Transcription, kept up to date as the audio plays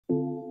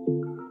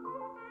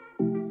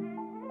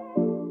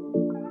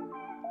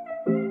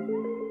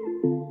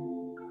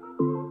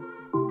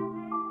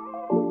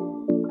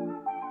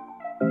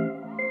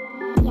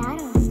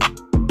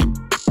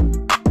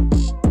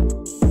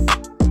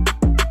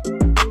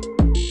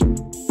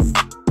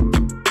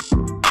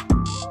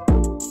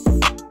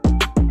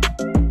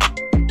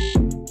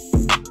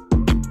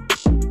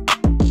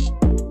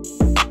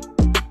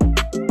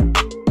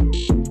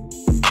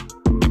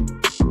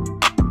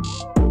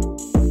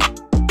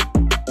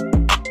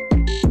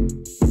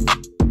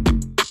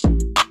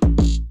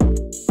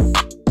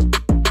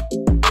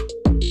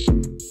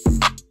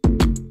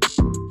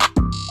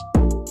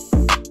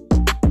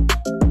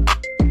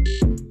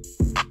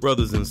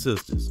brothers and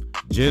sisters,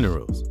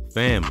 generals,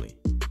 family,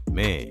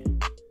 man,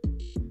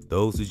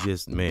 those who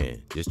just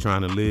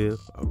trying to live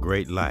a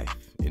great life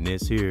in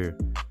this here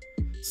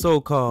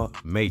so-called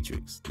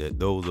matrix, that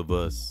those of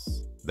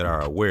us that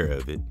are aware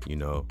of it,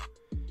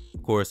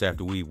 of course,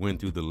 after we went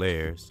through the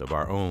layers of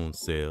our own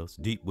selves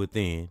deep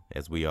within,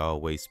 as we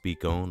always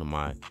speak on,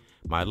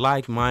 my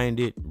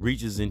like-minded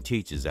reachers and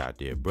teachers out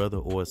there, brother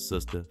or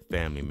sister,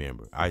 family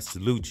member, I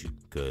salute you,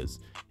 because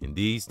in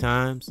these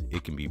times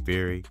it can be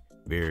very,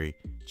 very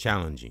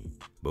challenging,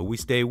 but we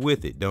stay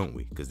with it, don't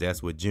we? Because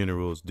that's what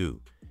generals do.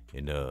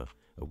 And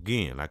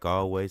again, like I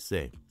always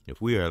say,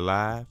 if we are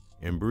alive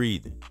and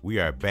breathing, we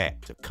are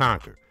back to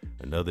conquer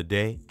another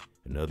day,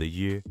 another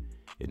year,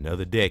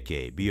 another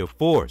decade. Be a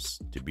force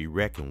to be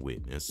reckoned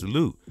with. And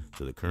salute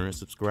to the current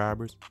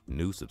subscribers,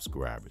 new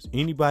subscribers,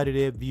 anybody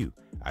that view.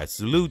 I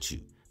salute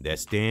you that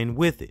stand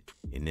with it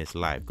in this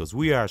life, because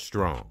we are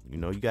strong.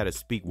 You got to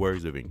speak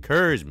words of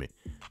encouragement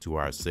to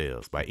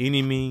ourselves by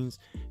any means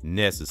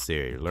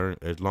necessary. Learn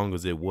as long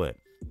as it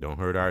don't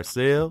hurt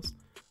ourselves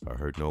or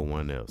hurt no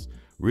one else.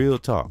 Real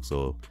talk.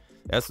 So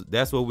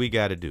that's what we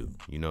got to do.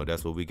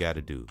 That's what we got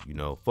to do.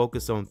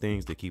 Focus on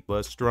things to keep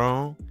us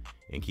strong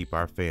and keep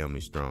our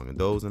family strong, and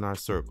those in our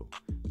circle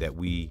that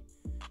we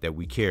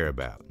care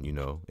about,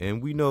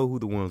 and we know who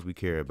the ones we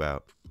care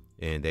about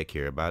and that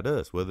care about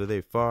us, whether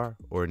they're far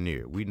or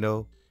near. We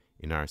know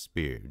in our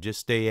spirit. Just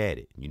stay at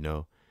it,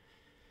 and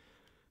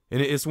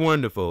it's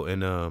wonderful.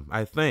 And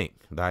I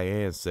thank thy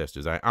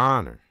ancestors. I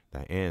honor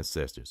thy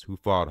ancestors who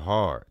fought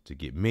hard to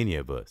get many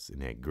of us in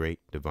that great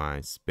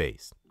divine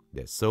space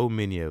that so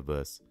many of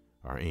us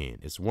are in.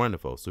 It's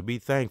wonderful. So be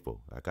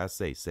thankful. Like I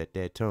say, set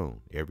that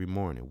tone every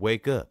morning.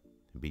 Wake up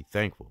and be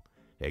thankful.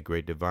 That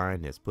great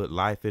divine has put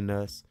life in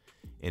us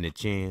and a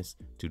chance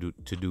to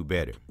do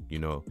better.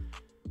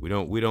 We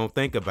don't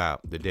think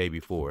about the day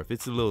before. If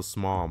it's a little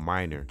small,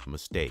 minor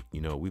mistake,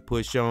 we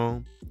push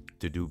on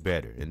to do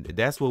better. And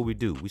that's what we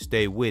do. We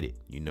stay with it,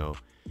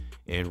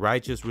 and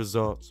righteous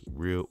results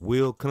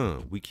will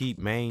come. We keep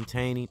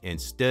maintaining and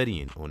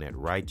studying on that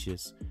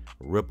righteous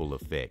ripple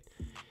effect.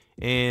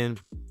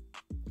 And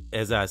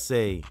as I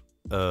say,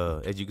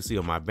 as you can see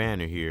on my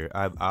banner here,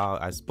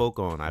 I spoke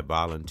on, I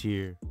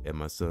volunteer at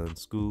my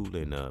son's school.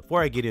 And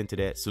before I get into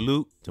that,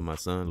 salute to my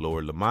son,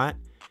 Lord Lamont.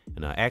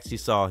 And I actually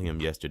saw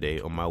him yesterday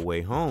on my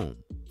way home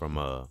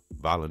from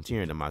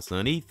volunteering at my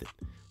son Ethan's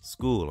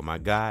school, and my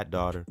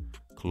goddaughter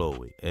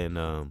Chloe. And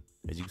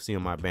as you can see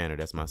on my banner,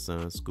 that's my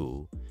son's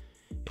school.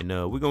 And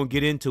we're going to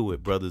get into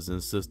it, brothers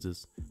and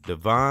sisters.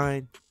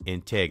 Divine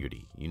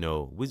integrity.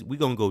 We're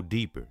going to go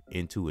deeper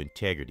into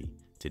integrity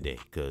today,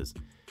 because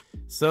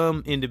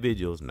some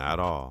individuals, not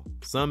all,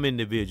 some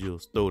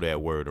individuals throw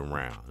that word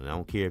around. And I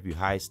don't care if you're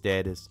high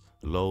status,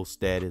 low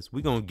status.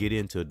 We're going to get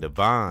into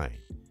divine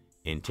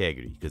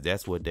integrity, because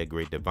that's what that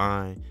great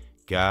divine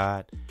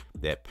God,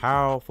 that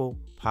powerful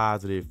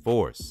positive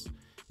force,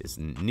 it's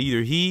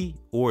neither he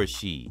or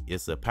she.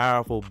 It's a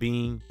powerful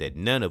being that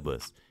none of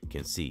us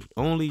can see,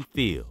 only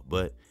feel.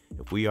 But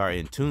if we are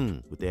in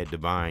tune with that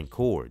divine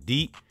core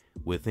deep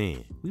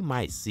within, we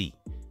might see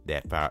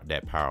that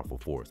powerful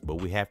force.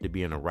 But we have to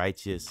be in a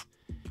righteous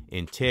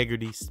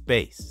integrity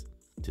space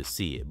to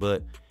see it.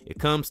 But it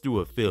comes through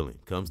a feeling,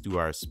 comes through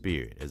our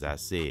spirit. As I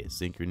said,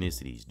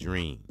 synchronicities,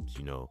 dreams,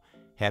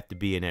 have to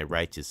be in that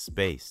righteous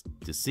space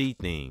to see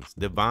things,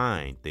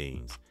 divine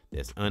things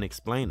that's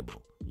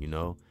unexplainable.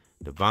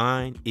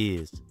 Divine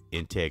is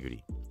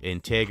integrity.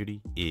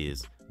 Integrity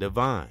is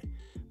divine.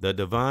 The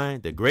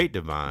divine, the great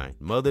divine,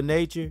 Mother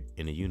Nature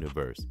in the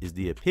universe is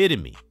the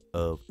epitome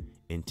of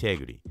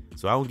integrity.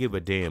 So I don't give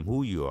a damn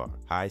who you are,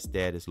 high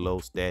status, low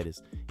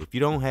status. If you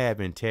don't have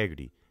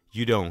integrity,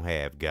 you don't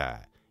have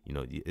God.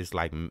 It's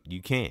like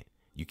you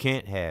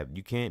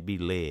can't be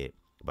led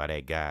by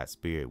that God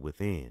spirit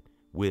within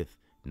with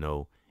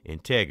no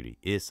integrity.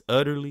 It's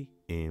utterly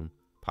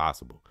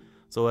impossible.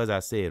 So as I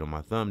said on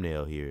my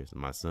thumbnail here, is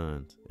my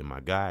son's and my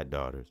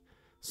goddaughter's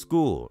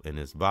school, and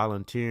it's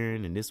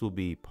volunteering, and this will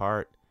be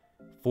part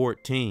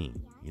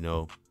 14.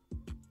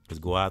 Let's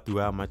go out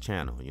throughout my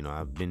channel.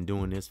 I've been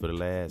doing this for the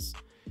last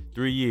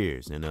 3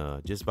 years,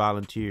 and just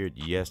volunteered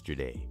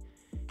yesterday,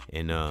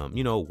 and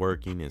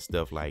working and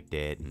stuff like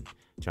that, and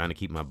trying to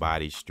keep my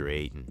body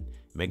straight and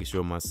making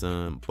sure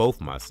both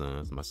my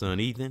sons, my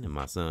son Ethan and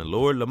my son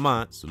Lord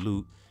Lamont,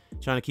 salute,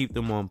 trying to keep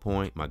them on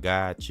point, my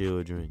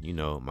godchildren,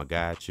 my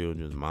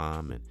godchildren's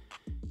mom, and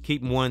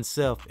keeping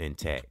oneself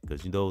intact.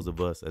 Because those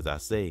of us, as I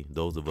say,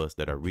 those of us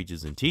that are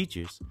reachers and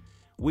teachers,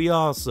 we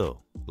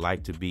also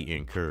like to be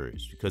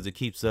encouraged, because it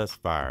keeps us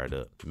fired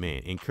up.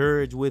 Man,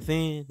 encourage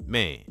within,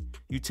 man,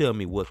 you tell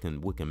me what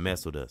can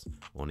mess with us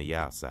on the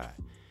outside.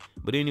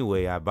 But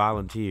anyway, I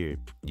volunteered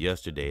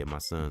yesterday at my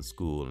son's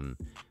school, and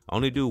I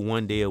only do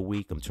 1 day a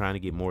week. I'm trying to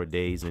get more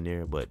days in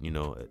there, but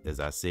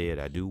as I said,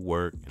 I do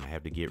work, and I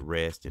have to get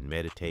rest and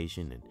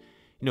meditation,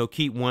 and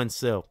keep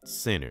oneself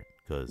centered,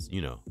 because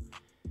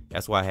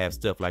that's why I have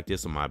stuff like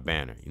this on my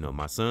banner.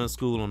 My son's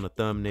school on the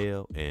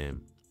thumbnail,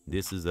 and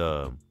this is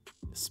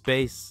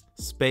Space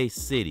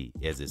City,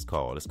 as it's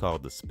called. It's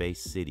called the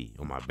Space City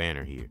on my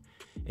banner here.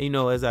 And,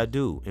 as I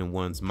do in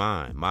one's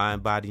mind,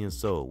 body, and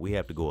soul, we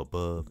have to go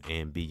above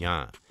and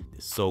beyond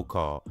this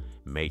so-called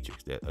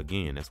matrix. That,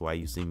 again, that's why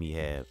you see me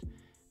have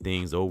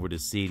things over the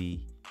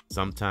city,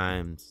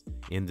 sometimes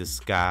in the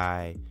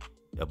sky,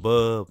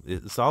 above.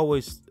 It's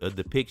always a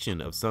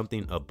depiction of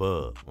something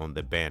above on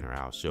the banner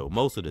I'll show.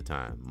 Most of the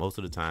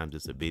times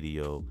it's a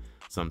video.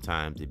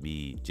 Sometimes it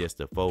be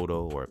just a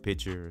photo or a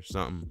picture or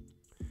something.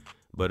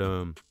 But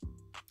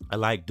I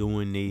like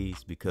doing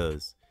these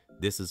because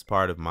this is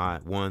part of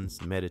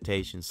one's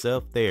meditation,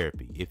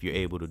 self-therapy. If you're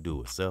able to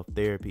do it,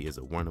 self-therapy is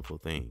a wonderful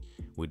thing.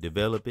 We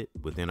develop it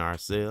within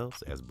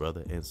ourselves as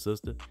brother and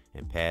sister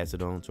and pass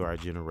it on to our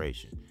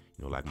generation.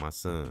 Like my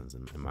sons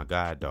and my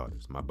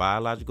goddaughters, my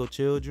biological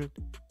children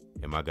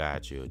and my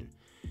godchildren.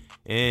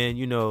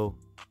 And,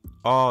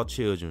 all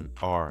children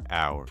are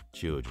our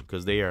children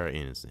because they are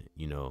innocent,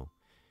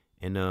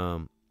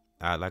 And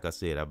like I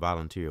said, I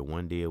volunteer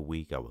 1 day a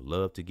week. I would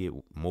love to get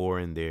more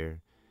in there,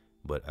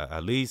 but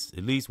at least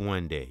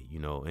 1 day,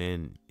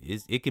 and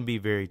it can be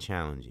very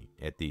challenging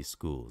at these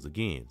schools.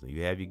 Again, so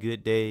you have your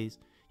good days,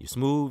 your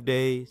smooth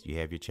days, you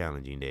have your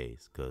challenging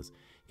days, because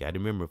you got to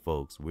remember,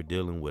 folks, we're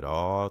dealing with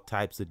all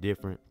types of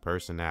different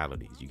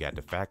personalities. You got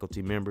the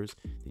faculty members,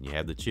 then you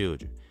have the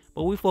children,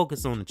 but we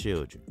focus on the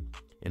children.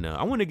 And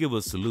I want to give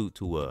a salute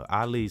to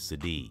Ali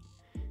Sadiq,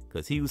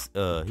 because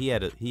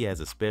he has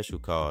a special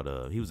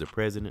called he was the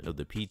president of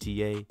the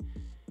PTA,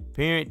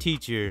 Parent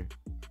Teacher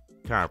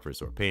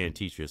Conference, or Parent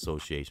Teacher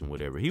Association,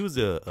 whatever. He was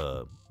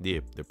the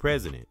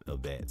president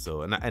of that.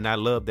 So and I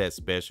love that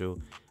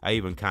special. I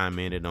even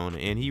commented on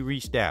it, and he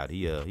reached out.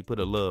 He put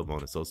a love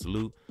on it. So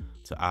salute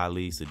to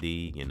Ali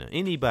Sadiq and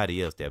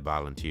anybody else that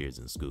volunteers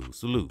in school.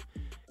 Salute,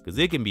 because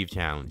it can be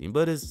challenging,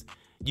 but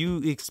you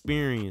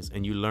experience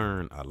and you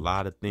learn a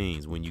lot of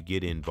things when you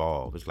get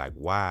involved. It's like,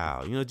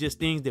 wow, just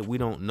things that we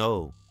don't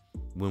know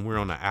when we're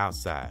on the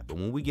outside. But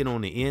when we get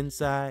on the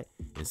inside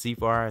and see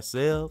for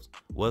ourselves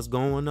what's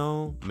going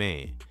on,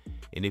 man.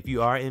 And if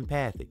you are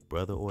empathic,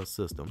 brother or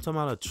sister, I'm talking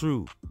about a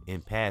true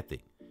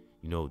empathic,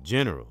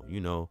 general,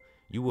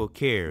 you will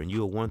care and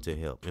you'll want to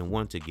help and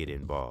want to get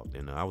involved.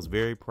 And I was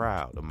very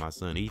proud of my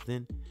son,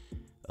 Ethan.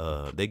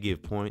 They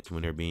give points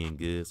when they're being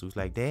good. So it's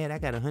like, Dad, I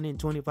got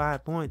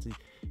 125 points.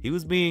 He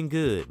was being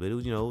good, but it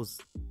was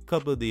a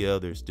couple of the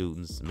other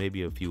students,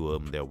 maybe a few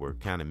of them that were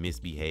kind of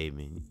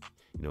misbehaving,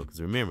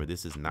 because remember,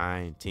 this is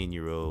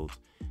 9-10-year-olds.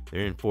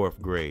 They're in 4th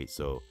grade.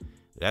 So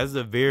that's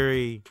a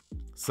very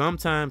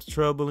sometimes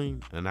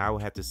troubling, and I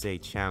would have to say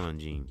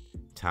challenging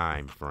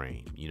time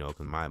frame,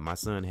 because my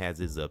son has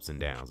his ups and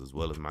downs as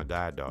well as my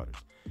goddaughters.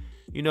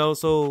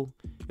 So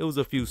it was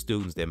a few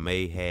students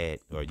that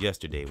or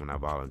yesterday when I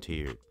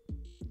volunteered,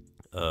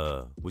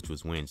 which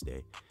was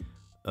Wednesday,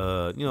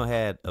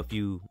 had a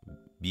few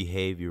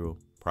behavioral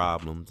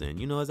problems. And,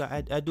 as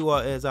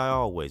I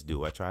always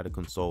do, I try to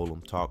console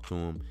them, talk to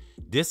them,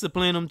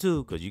 discipline them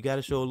too, because you got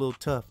to show a little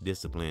tough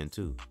discipline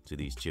too to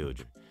these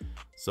children.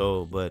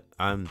 So, but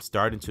I'm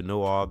starting to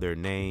know all their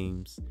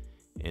names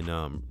and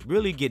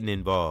really getting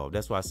involved.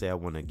 That's why I say I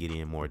want to get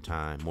in more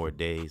time, more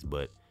days,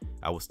 but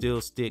I will still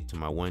stick to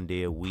my 1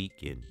 day a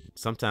week. And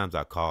sometimes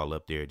I call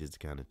up there just to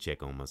kind of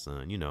check on my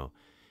son.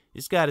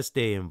 Just got to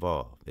stay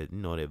involved.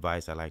 The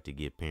advice I like to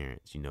give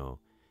parents,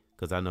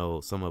 because I know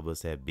some of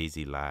us have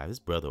busy lives,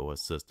 brother or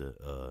sister,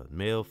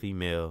 male,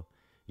 female,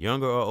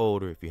 younger or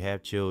older. If you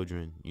have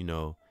children,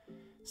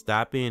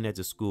 stop in at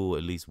the school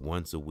at least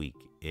once a week.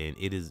 And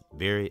it is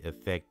very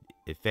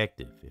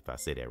effective, if I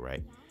say that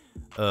right.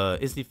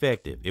 It's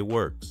effective. It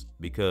works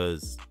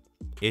because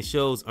it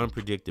shows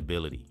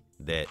unpredictability.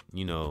 That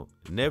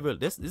never,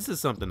 this is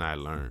something I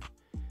learned.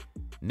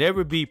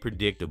 Never be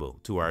predictable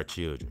to our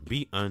children.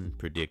 Be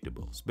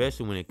unpredictable,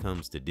 especially when it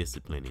comes to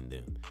disciplining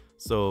them.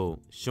 So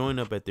showing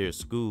up at their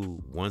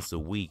school once a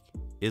week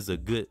is a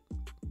good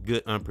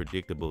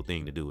unpredictable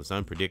thing to do. It's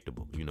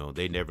unpredictable.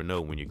 They never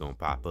know when you're gonna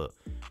pop up,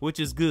 which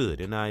is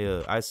good. And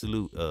I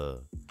salute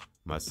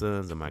my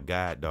sons and my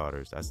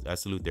goddaughters. I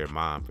salute their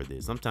mom for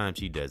this. Sometimes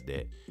she does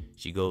that.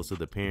 She goes to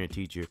the parent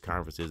teacher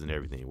conferences and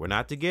everything. We're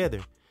not together,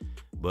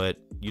 but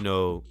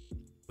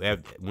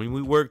when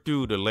we work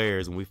through the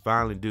layers and we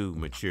finally do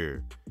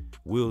mature,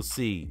 we'll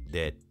see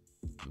that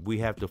we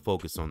have to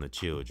focus on the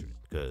children,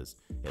 because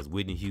as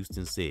Whitney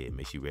Houston said,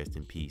 may she rest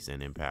in peace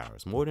and in power.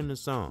 It's more than a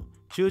song.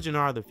 Children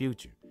are the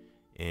future.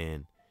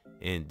 And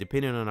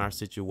depending on our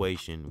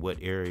situation, what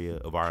area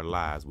of our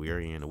lives we are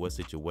in or what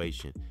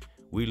situation,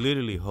 we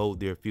literally hold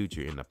their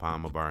future in the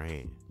palm of our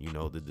hand.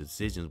 The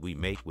decisions we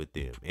make with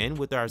them and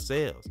with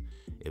ourselves.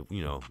 If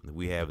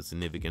we have a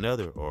significant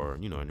other or,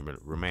 in a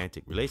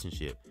romantic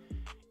relationship,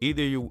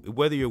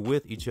 whether you're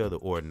with each other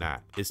or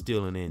not, it's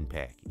still an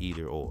impact,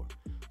 either or.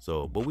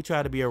 So, but we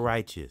try to be a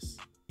righteous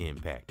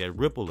impact. That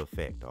ripple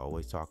effect I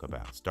always talk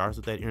about starts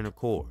with that inner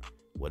core.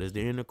 What is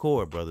the inner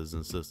core, brothers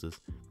and sisters?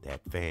 That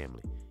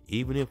family.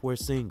 Even if we're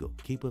single,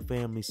 keep a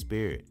family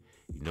spirit.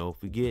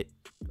 If we get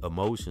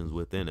emotions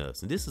within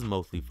us, and this is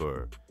mostly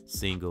for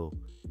single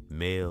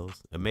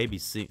males, or maybe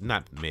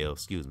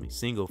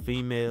single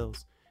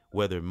females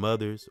whether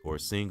mothers or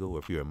single, or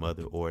if you're a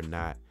mother or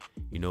not,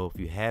 if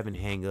you having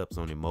hang-ups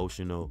on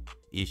emotional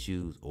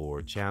issues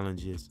or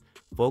challenges,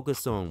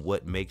 focus on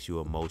what makes you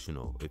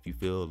emotional. If you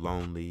feel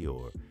lonely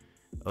or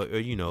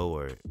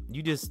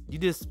you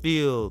just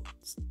feel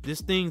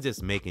this thing's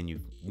just making you,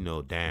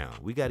 down.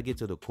 We got to get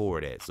to the core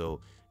of that.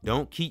 So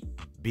don't keep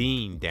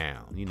being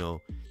down,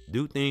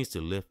 do things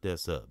to lift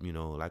us up.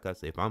 Like I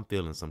said, if I'm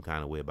feeling some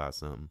kind of way about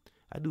something,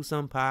 I do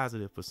something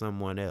positive for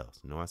someone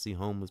else. I see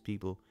homeless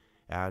people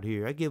out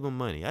here, I give them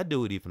money. I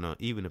do it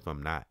even if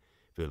I'm not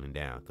feeling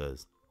down,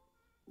 because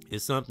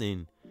it's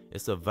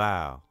a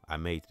vow I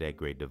made to that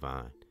great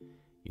divine.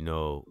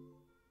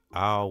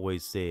 I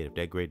always said, if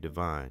that great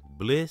divine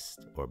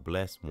blessed or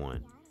blessed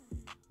one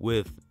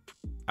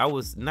I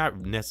was not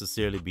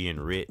necessarily being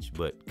rich,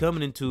 but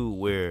coming into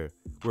where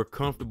we're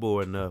comfortable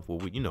enough where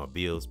we,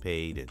 bills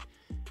paid, and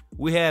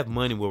we have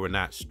money where we're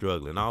not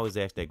struggling. I always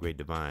ask that great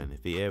divine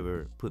if he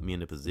ever put me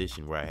in a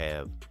position where I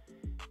have,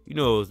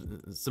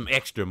 some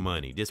extra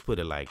money. Just put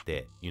it like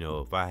that.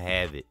 If I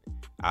have it,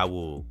 I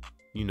will,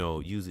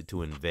 use it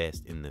to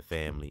invest in the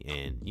family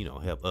and,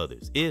 help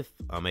others if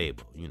I'm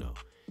able.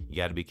 You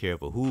got to be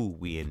careful who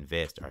we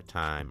invest our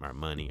time, our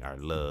money, our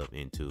love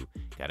into.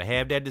 Got to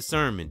have that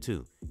discernment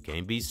too.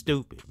 Can't be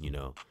stupid,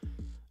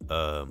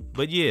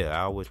 But yeah,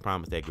 I always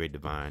promised that great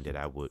divine that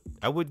I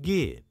would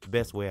give the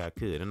best way I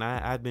could. And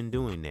I've been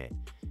doing that.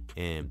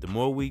 And the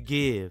more we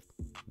give,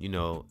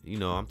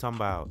 I'm talking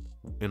about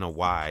in a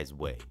wise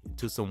way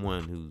to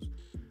someone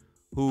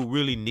who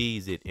really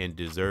needs it and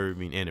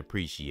deserving and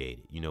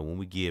appreciate it. When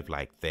we give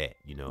like that,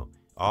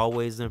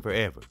 always and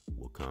forever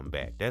will come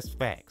back. That's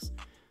facts.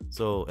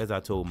 So as I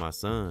told my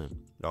son,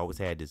 I always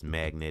had this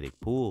magnetic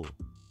pull.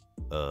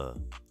 I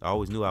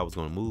always knew I was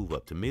going to move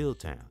up to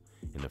Milltown.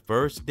 And the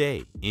first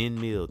day in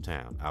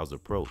Milltown, I was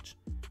approached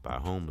by a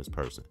homeless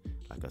person.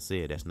 Like I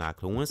said, that's not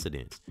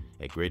coincidence.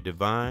 At Great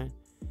Divine,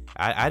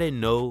 I didn't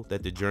know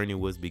that the journey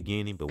was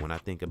beginning, but when I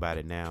think about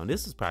it now, and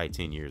this is probably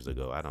 10 years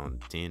ago,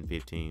 10,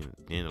 15,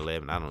 10,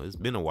 11, I don't know. It's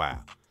been a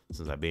while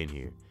since I've been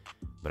here.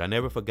 But I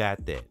never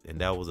forgot that, and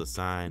that was a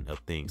sign of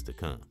things to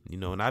come,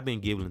 and I've been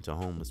giving to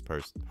homeless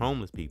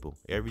people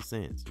ever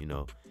since.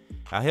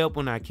 I help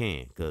when I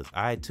can, because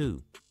I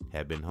too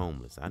have been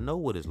homeless. I know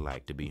what it's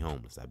like to be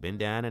homeless. I've been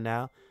down and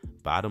out,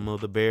 bottom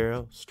of the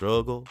barrel,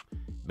 struggle,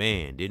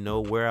 man, didn't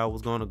know where I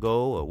was going to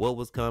go or what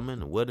was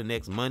coming or where the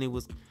next money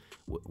was,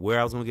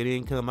 where I was going to get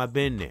income. I've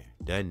been there,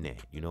 done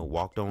that,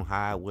 walked on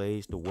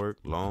highways to work,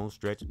 long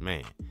stretches,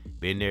 man,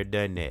 been there,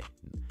 done that.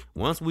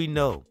 Once we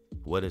know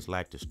what it's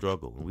like to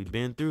struggle, and we've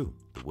been through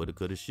the woulda,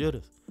 coulda,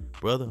 shoulda,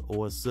 brother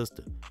or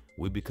sister,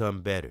 we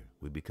become better,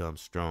 we become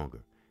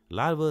stronger. A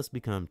lot of us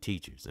become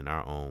teachers in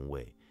our own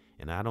way,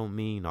 and I don't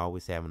mean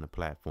always having a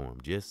platform,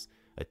 just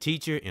a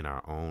teacher in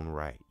our own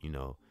right.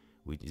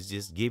 We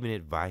just giving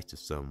advice to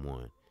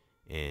someone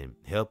and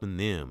helping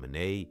them, and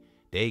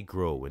they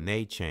grow and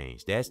they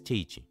change. That's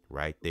teaching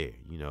right there.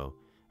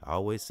 I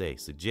always say,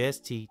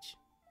 suggest, teach,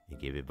 and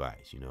give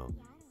advice.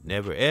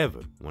 Never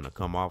ever want to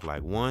come off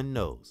like one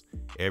knows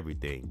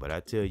everything. But I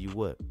tell you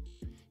what,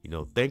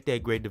 thank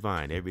that great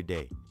divine every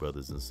day,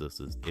 brothers and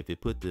sisters. If it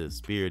put the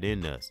spirit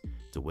in us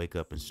to wake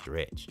up and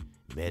stretch,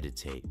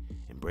 meditate,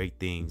 and break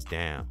things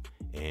down,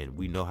 and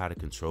we know how to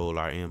control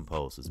our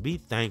impulses, be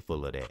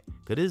thankful of that,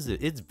 because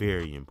it's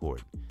very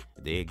important.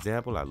 The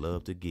example I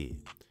love to give.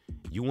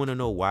 You want to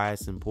know why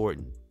it's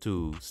important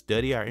to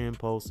study our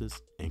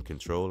impulses and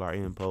control our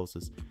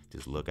impulses?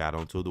 Just look out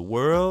onto the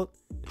world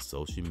and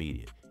social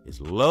media. It's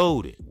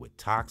loaded with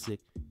toxic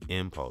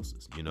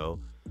impulses,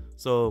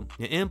 So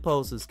the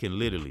impulses can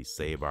literally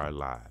save our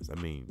lives. I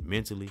mean,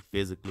 mentally,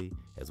 physically,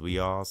 as we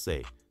all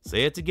say.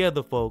 Say it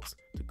together, folks,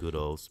 the good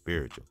old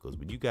spiritual. Because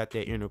when you got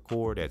that inner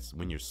core, that's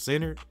when you're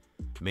centered,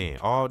 man,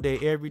 all day,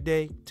 every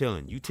day,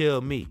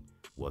 tell me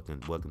what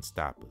can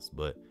stop us.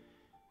 But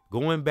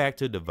going back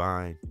to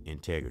divine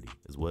integrity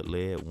is what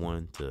led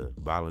one to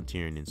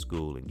volunteering in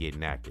school and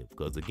getting active.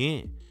 Because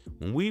again,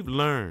 when we've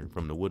learned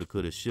from the woulda,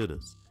 coulda,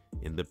 shouldas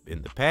in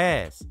the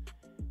past,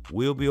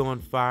 we'll be on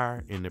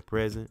fire in the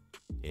present,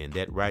 and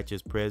that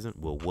righteous present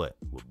will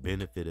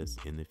benefit us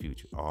in the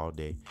future all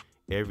day,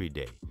 every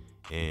day.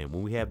 And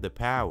when we have the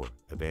power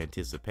of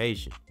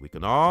anticipation, we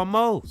can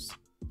almost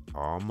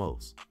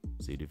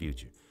see the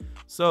future.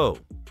 So,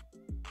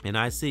 and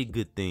I see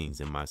good things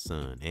in my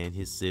son and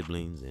his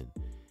siblings, and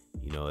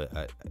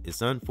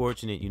it's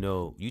unfortunate,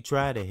 you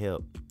try to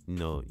help,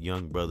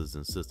 young brothers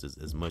and sisters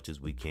as much as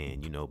we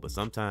can, but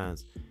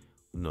sometimes,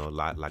 a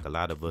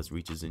lot of us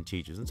reachers and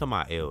teachers, and some of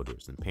our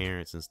elders and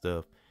parents and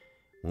stuff,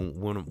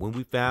 when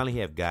we finally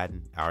have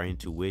gotten our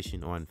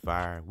intuition on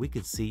fire, we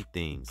can see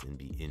things and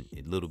be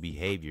in little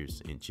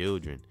behaviors in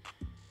children.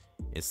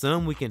 And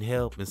some we can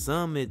help, and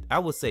some I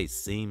would say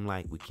seem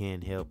like we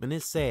can't help. And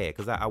it's sad,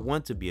 because I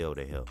want to be able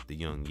to help the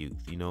young youth,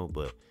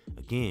 but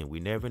again, we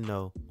never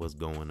know what's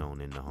going on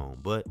in the home.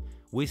 But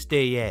we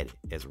stay at it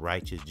as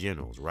righteous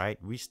generals, right?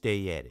 We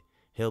stay at it.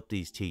 Help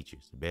these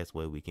teachers the best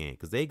way we can,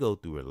 because they go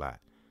through a lot.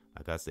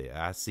 Like I said,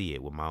 I see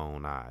it with my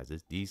own eyes.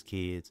 These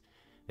kids,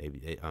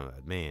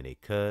 they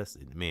cuss,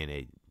 and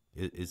man,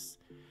 It's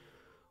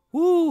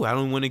whoo, I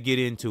don't want to get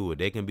into it.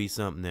 They can be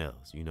something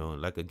else, you know.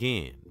 Like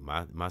again,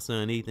 my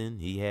son Ethan,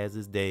 he has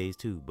his days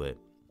too, but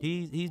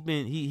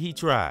he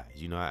tries,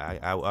 you know.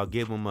 I'll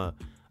give him a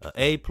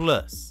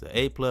plus,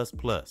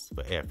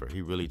 for effort.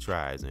 He really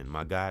tries. And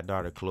my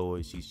goddaughter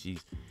Chloe, she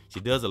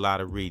does a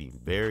lot of reading,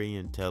 very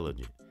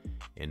intelligent.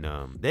 And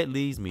that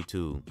leads me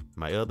to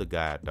my other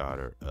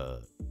goddaughter,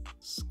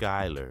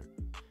 Skylar,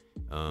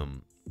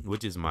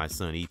 which is my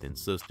son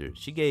Ethan's sister.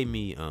 She gave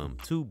me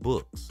 2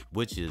 books,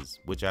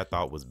 which I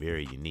thought was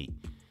very unique.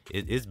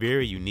 It's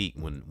very unique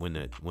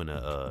when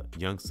a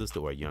young sister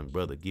or a young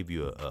brother give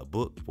you a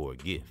book for a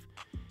gift.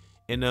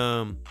 And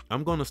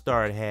I'm gonna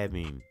start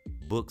having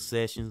book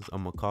sessions,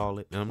 I'm gonna call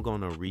it, and I'm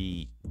gonna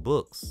read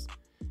books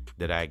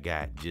that I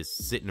got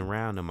just sitting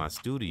around in my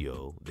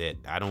studio that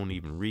I don't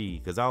even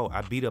read, because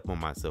I beat up on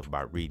myself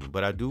about reading,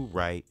 but I do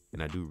write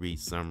and I do read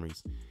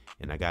summaries.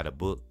 And I got a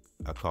book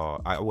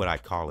what I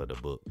call it a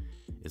book.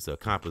 It's a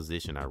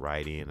composition I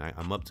write in.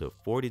 I'm up to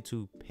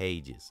 42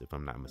 pages, if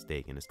I'm not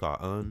mistaken. It's called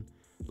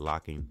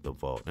Unlocking the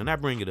Vault, and I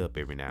bring it up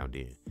every now and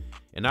then.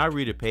 And I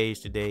read a page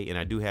today, and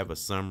I do have a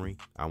summary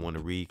I want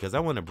to read, because I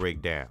want to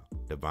break down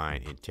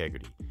divine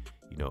integrity,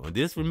 you know. And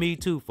this for me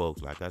too,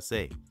 folks. Like I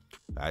say,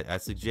 I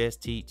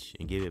suggest, teach,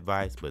 and give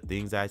advice, but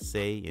things I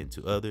say and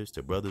to others,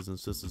 to brothers and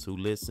sisters who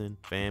listen,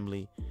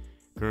 family,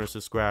 current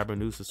subscriber,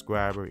 new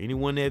subscriber,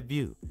 anyone that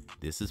view,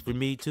 this is for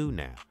me too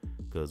now,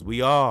 because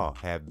we all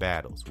have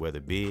battles, whether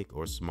big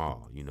or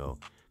small, you know,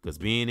 because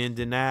being in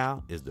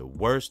denial is the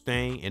worst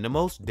thing and the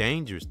most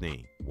dangerous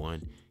thing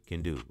one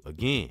can do.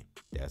 Again,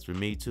 that's for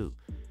me too.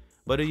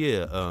 But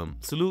yeah,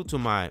 salute to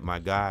my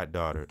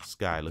goddaughter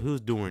Skylar,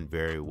 who's doing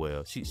very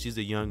well. She's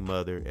a young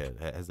mother,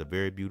 has a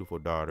very beautiful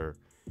daughter.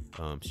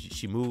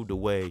 She moved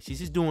away.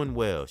 She's doing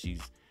well.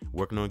 She's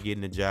working on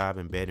getting a job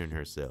and bettering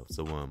herself.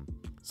 So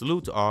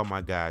salute to all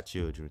my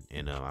godchildren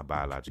and my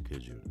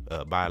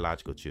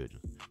biological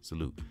children.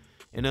 Salute.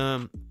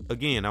 And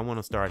again, I want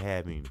to start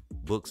having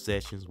book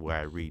sessions where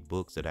I read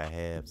books that I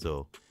have.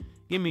 So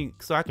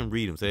I can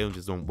read them, so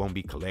they won't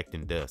be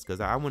collecting dust. Because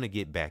I want to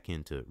get back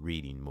into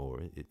reading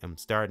more. I'm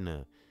starting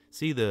to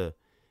see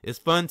it's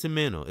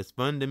fundamental. It's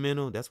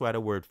fundamental. That's why the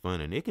word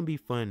fun, and it can be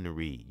fun to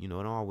read. You know,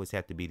 it don't always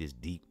have to be this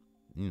deep,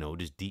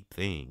 this deep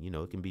thing. You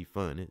know, it can be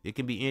fun. It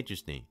can be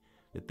interesting.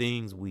 The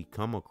things we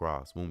come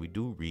across when we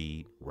do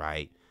read,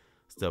 write,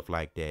 stuff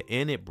like that.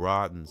 And it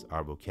broadens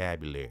our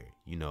vocabulary,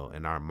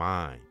 and our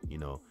mind,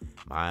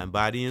 mind,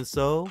 body, and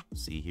soul,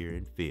 see, hear,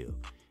 and feel.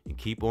 And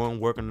keep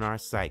on working on our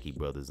psyche,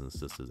 brothers and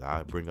sisters.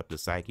 I bring up the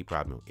psyche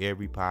problem on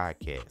every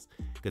podcast,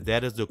 because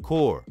that is the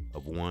core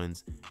of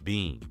one's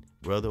being,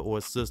 brother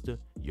or sister,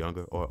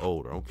 younger or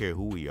older. I don't care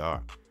who we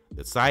are.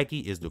 The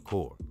psyche is the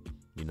core.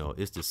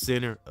 It's the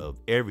center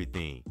of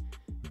everything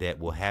that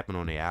will happen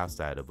on the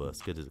outside of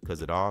us,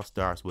 because it all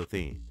starts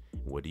within.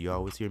 What do you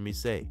always hear me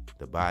say?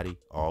 The body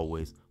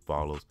always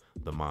follows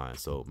the mind.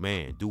 So,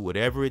 man, do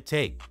whatever it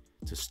takes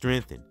to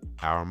strengthen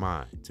our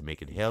mind, to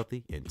make it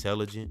healthy,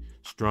 intelligent,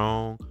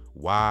 strong,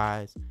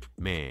 wise,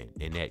 man,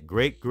 and that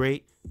great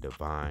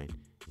divine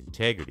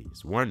integrity.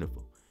 It's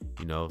wonderful,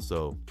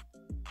 so,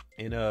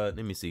 and let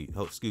me see.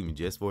 Oh, excuse me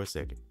just for a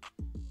second.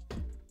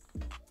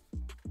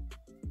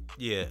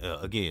 Yeah,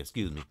 again,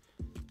 excuse me.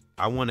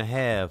 I want to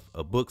have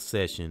a book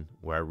session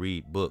where I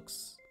read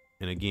books.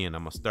 And again,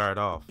 I'm going to start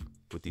off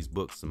with these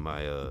books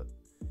my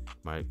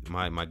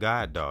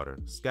goddaughter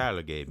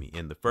Skylar gave me.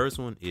 And the first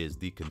one is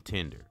The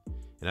Contender.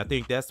 And I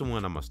think that's the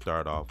one I'm going to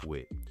start off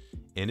with.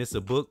 And it's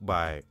a book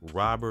by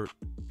Robert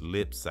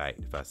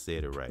Lipsyte, if I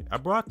said it right. I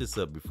brought this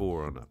up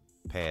before on a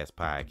past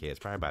podcast,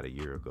 probably about a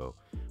year ago.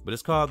 But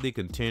it's called The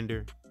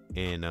Contender.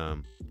 And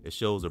it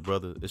shows a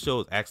boxer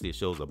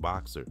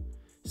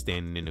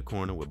standing in the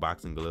corner with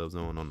boxing gloves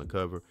on the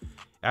cover.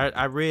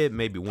 I read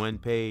maybe one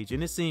page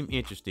and it seemed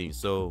interesting.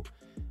 So,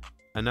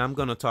 and I'm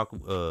going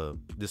to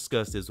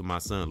discuss this with my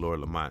son, Lord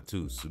Lamont,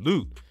 too.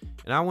 Salute.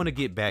 And I want to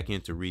get back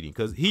into reading,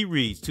 because he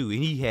reads too,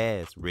 and he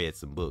has read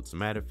some books. As a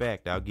matter of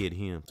fact, I'll get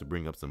him to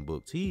bring up some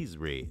books he's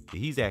read.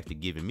 He's actually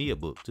giving me a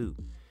book too.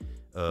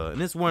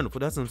 And it's wonderful.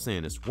 That's what I'm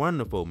saying. It's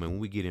wonderful, man, when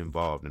we get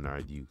involved in our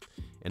youth.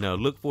 And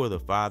look for the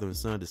father and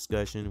son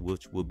discussion,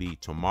 which will be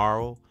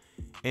tomorrow.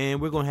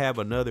 And we're going to have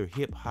another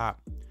hip hop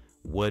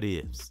what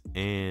ifs.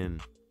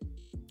 And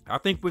I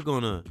think we're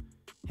going to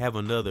have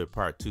another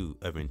part 2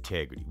 of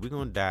integrity. We're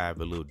going to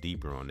dive a little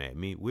deeper on that.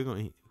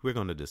 We're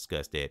going to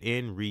discuss that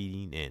in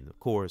reading. And of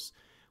course,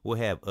 we'll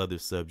have other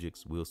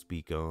subjects we'll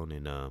speak on.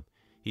 And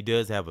he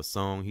does have a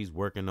song he's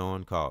working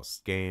on called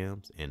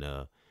Scams. And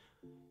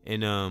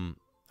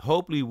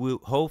hopefully we'll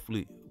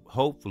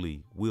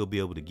be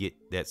able to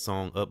get that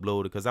song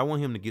uploaded, because I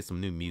want him to get some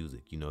new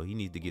music. He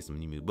needs to get some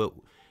new music. But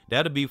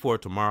that'll be for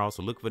tomorrow,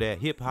 so look for that.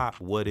 Hip hop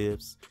what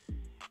ifs.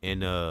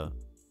 And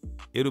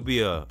it'll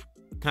be a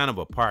kind of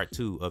a part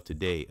 2 of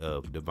today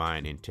of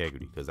divine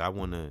integrity, because I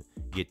want to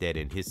get that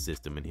in his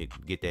system and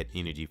get that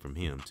energy from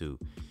him too.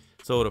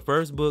 So the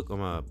first book of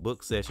my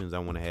book sessions I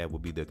want to have will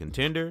be The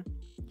Contender,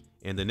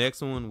 and the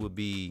next one will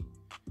be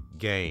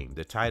Game.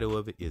 The title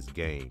of it is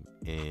Game,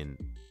 and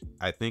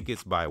I think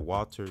it's by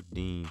Walter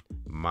Dean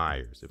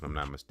Myers, if I'm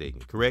not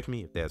mistaken. Correct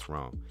me if that's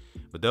wrong.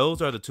 But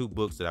those are the two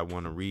books that I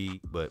want to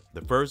read. But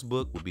the first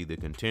book will be The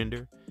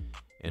Contender.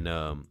 And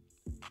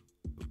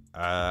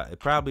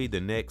probably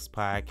the next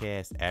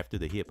podcast after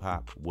the hip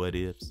hop what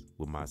ifs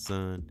with my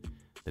son.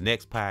 The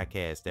next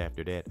podcast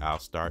after that, I'll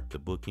start the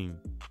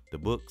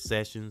book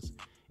sessions.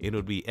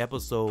 It'll be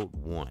episode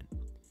 1.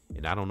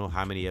 And I don't know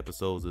how many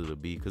episodes it'll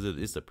be because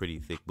it's a pretty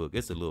thick book.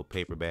 It's a little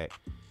paperback.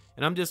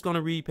 And I'm just going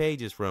to read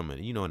pages from it,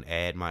 and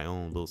add my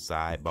own little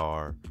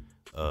sidebar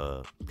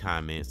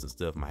comments and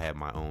stuff. I have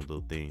my own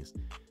little things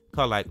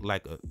called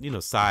like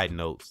side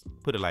notes.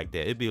 Put it like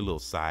that. It'd be a little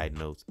side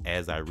notes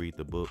as I read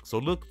the book. So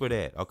look for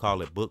that. I'll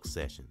call it book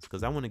sessions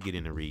because I want to get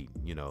into reading,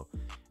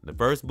 The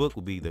first book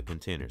will be The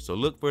Contender. So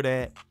look for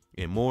that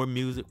and more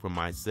music from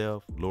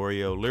myself,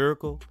 L'Oreal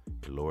Lyrical,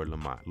 and Lord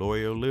Lamont.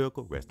 L'Oreal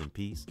Lyrical, rest in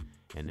peace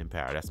and in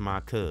power. That's my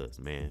cuz,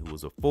 man, who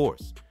was a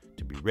force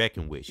to be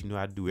reckoned with. She knew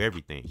how to do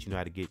everything. She knew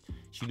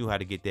how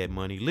to get that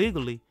money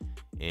legally,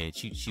 and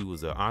she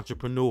was an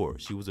entrepreneur.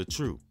 She was a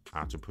true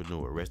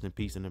entrepreneur. Rest in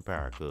peace and in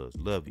power, cuz.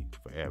 Love you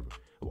forever.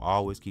 I will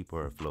always keep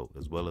her afloat,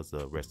 as well as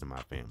the rest of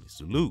my family.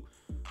 Salute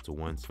to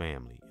one's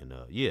family. And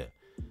yeah.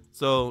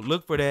 So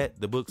look for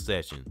that, the book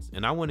sessions.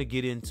 And I want to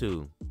get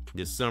into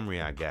this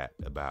summary I got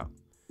about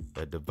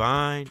the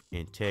divine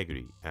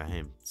integrity. I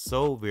am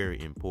so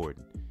very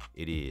important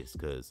it is,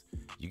 because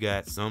you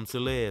got some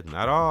celebs,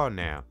 not all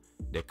now,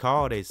 that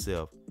call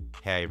themselves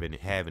having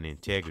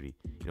integrity,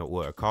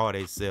 or call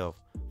themselves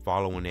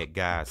following that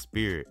God's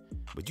spirit.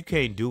 But you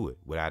can't do it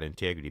without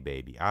integrity,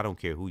 baby. I don't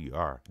care who you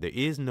are. There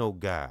is no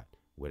God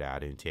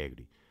without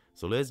integrity.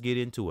 So let's get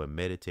into a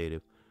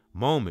meditative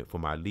moment for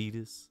my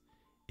leaders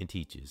and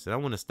teachers. And I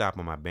want to stop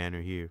on my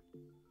banner here.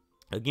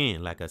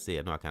 Again, like I said,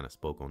 I know I kind of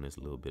spoke on this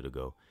a little bit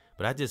ago,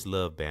 but I just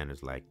love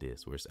banners like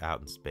this, where it's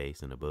out in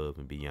space and above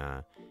and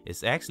beyond.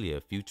 It's actually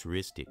a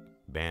futuristic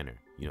banner.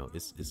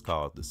 It's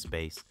called the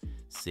Space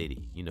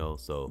City,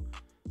 so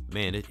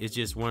man, it's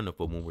just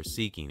wonderful when we're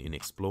seeking and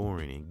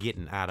exploring and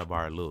getting out of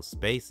our little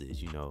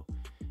spaces.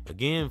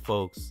 Again,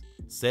 folks,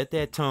 set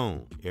that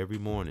tone every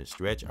morning.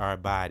 Stretch our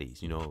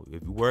bodies.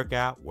 If you work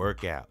out,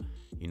 work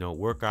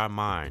our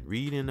mind.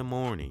 Read in the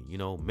morning.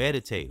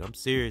 Meditate. I'm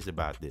serious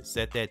about this.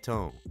 Set that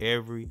tone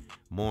every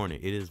morning.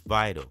 It is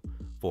vital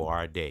for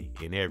our day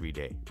and every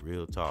day.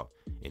 Real talk.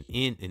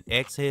 And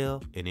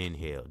exhale and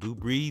inhale. Do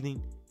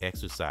breathing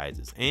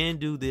exercises and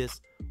do this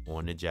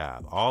on the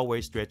job.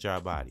 Always stretch our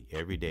body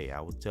every day.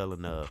 I was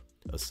telling a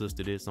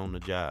sister this on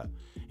the job,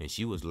 and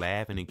she was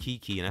laughing and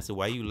kiki, and I said,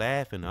 why you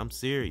laughing? I'm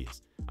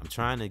serious. I'm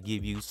trying to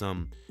give you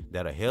some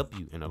that'll help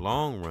you in the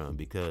long run,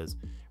 because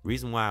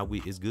reason why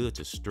it's good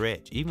to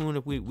stretch, even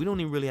when we don't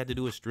even really have to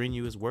do a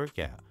strenuous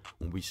workout.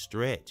 When we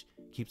stretch,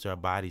 keeps our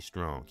body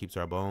strong, keeps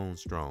our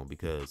bones strong,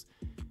 because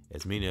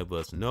as many of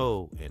us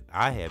know, and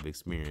I have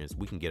experienced,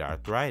 we can get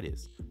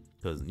arthritis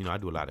because I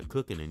do a lot of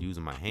cooking and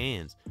using my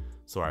hands,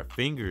 so our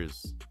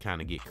fingers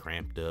kind of get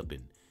cramped up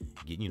and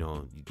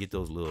you get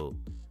those little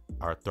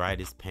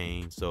arthritis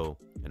pains. So,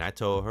 and I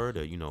told her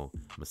to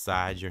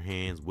massage your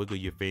hands, wiggle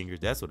your fingers.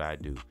 That's what I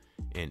do.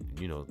 And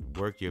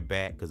work your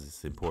back, because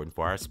it's important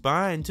for our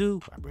spine too.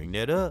 I bring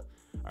that up.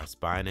 Our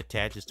spine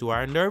attaches to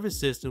our nervous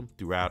system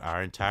throughout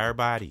our entire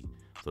body.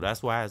 So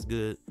that's why it's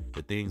good,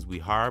 the things we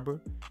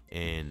harbor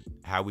and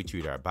how we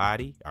treat our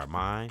body, our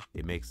mind.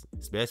 It makes,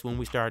 especially when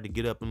we start to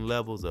get up in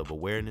levels of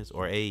awareness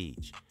or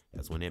age,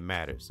 that's when it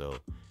matters. So,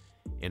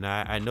 and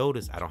I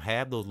notice I don't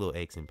have those little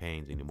aches and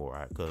pains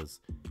anymore,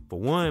 because for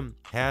one,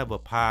 have a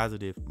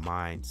positive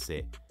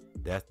mindset.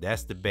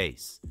 That's the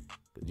base.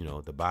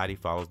 The body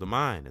follows the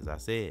mind, as I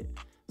said.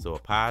 So a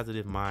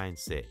positive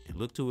mindset, and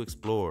look to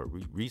explore,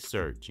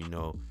 research,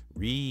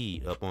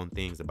 read up on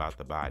things about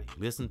the body.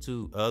 Listen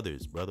to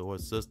others, brother or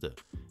sister,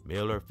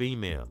 male or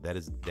female, that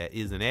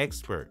is an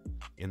expert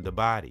in the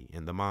body,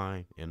 in the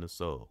mind, and the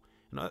soul.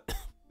 And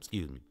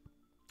excuse me,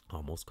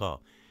 almost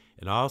coughed.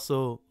 And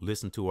also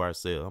listen to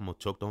ourselves. I'm gonna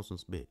choke on some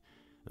spit.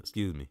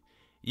 Excuse me.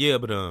 Yeah,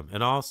 but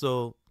and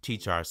also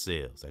teach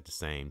ourselves at the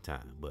same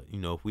time. But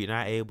if we're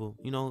not able,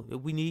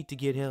 if we need to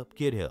get help,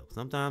 get help.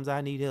 Sometimes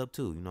I need help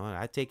too.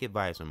 I take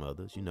advice from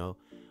others.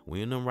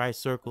 We're in them right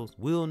circles,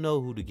 we'll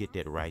know who to get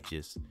that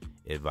righteous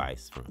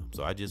advice from.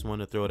 So I just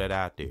want to throw that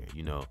out there.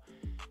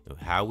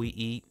 How we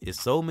eat is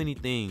so many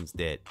things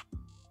that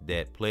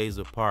plays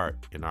a part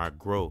in our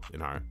growth,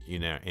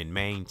 in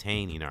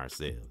maintaining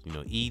ourselves.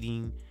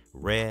 Eating,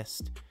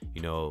 rest,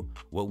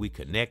 what we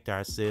connect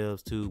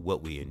ourselves to,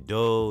 what we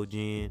indulge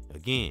in.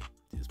 Again,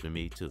 just for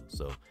me too.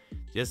 So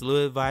just a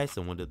little advice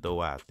I wanted to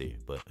throw out there.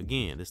 But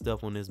again, the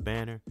stuff on this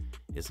banner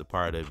is a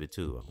part of it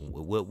too.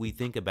 What we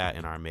think about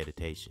in our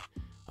meditation.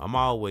 I'm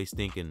always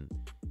thinking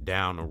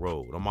down the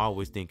road. I'm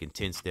always thinking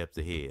 10 steps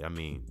ahead.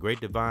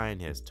 Great Divine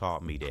has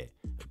taught me that.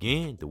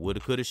 Again, the woulda,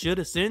 coulda,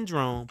 shoulda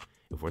syndrome.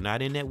 If we're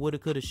not in that woulda,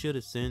 coulda,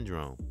 shoulda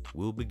syndrome,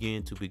 we'll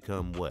begin to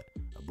become what?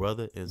 A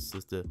brother and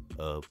sister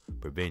of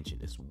prevention.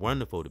 It's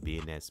wonderful to be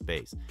in that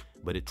space,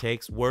 but it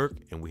takes work,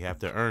 and we have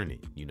to earn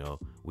it.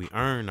 We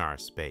earn our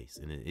space,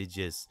 and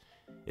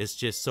It's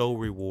just so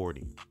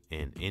rewarding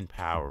and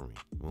empowering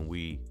when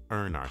we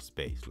earn our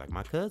space, like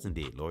my cousin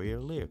did,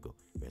 L'Oreal Lyrical.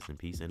 Rest in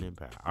peace and in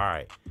power. All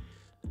right.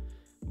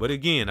 But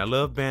again, I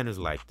love banners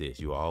like this.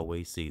 You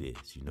always see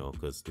this,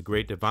 because the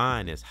great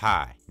divine is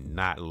high,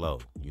 not low.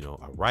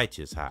 A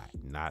righteous high,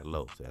 not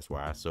low. So that's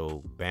why I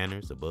sold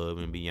banners above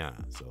and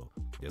beyond. So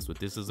that's what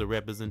this is a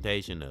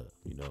representation of.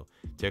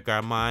 Take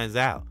our minds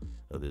out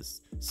of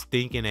this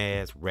stinking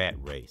ass rat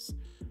race.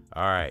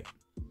 All right.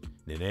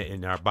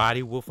 And our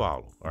body will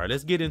follow. All right,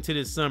 let's get into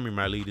this summary,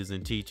 my leaders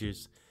and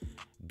teachers.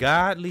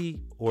 Godly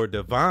or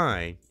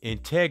divine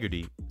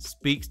integrity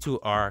speaks to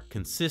our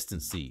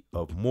consistency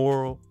of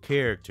moral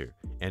character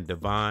and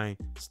divine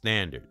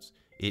standards.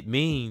 It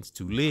means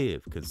to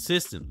live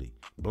consistently,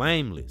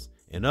 blameless,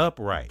 and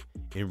upright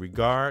in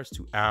regards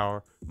to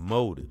our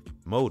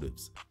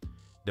motives.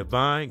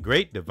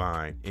 Great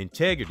divine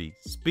integrity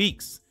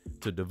speaks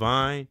to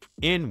divine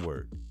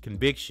inward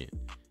conviction.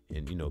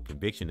 And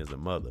conviction is a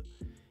mother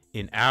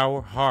in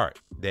our heart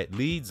that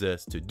leads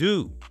us to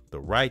do the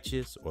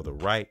righteous or the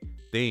right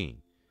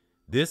thing.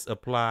 This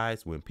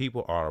applies when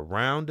people are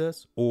around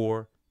us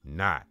or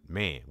not.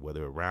 Man,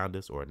 whether around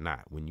us or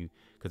not,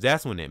 because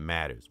that's when it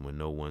matters, when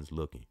no one's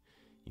looking,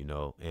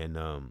 and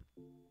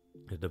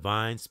the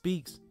divine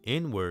speaks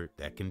inward,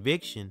 that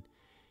conviction.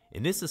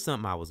 And this is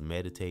something I was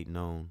meditating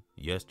on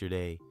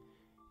yesterday.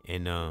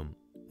 And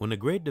when the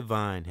great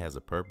divine has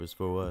a purpose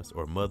for us,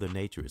 or Mother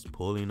Nature is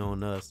pulling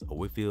on us, or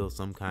we feel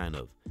some kind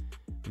of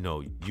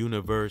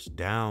universe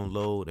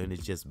download and it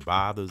just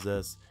bothers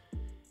us,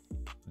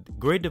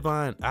 great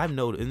divine, I've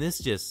noticed, and this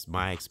is just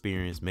my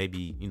experience,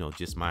 maybe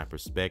just my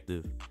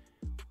perspective,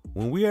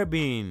 when we are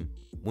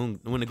when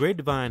the great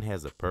divine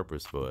has a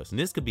purpose for us, and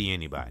this could be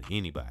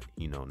anybody,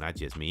 not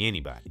just me,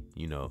 anybody,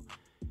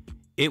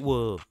 it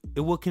will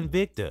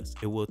convict us,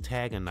 it will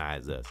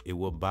antagonize us, it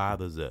will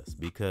bother us,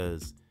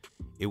 because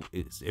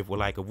if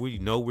we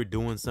know we're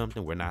doing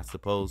something we're not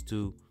supposed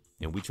to,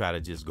 and we try to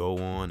just go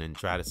on and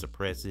try to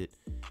suppress it,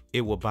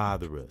 it will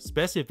bother us,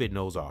 especially if it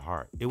knows our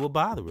heart. It will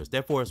bother us.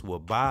 That force will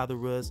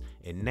bother us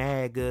and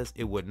nag us.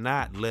 It would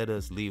not let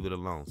us leave it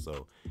alone.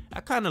 So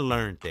I kind of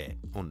learned that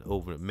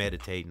over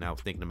meditating. I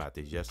was thinking about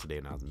this yesterday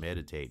and I was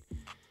meditating,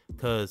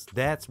 because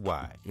that's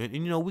why. And,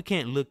 we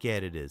can't look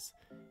at it as,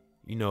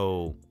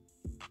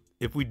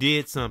 if we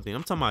did something,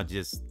 I'm talking about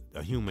just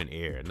a human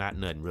error, not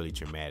nothing really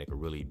traumatic or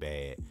really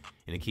bad,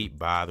 and it keep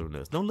bothering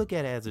us. Don't look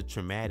at it as a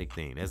traumatic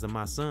thing. As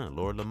my son,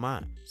 Lord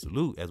Lamont,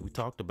 salute, as we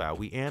talked about,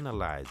 we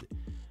analyze it.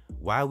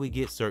 Why we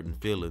get certain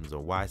feelings,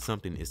 or why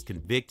something is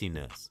convicting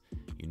us.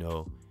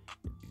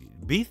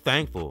 Be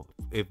thankful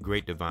if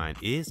great divine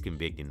is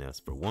convicting us,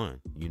 for one,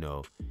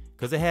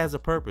 because it has a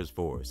purpose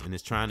for us and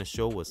it's trying to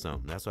show us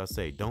something. That's why I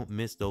say don't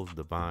miss those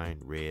divine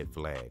red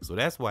flags. So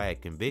that's why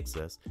it convicts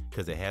us,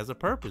 because it has a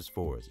purpose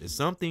for us. It's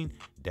something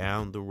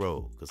down the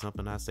road, because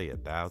something I say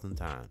 1,000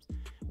 times,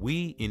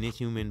 we in this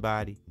human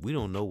body, we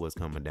don't know what's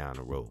coming down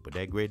the road, but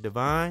that great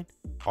divine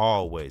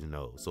always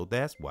knows. So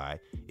that's why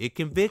it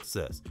convicts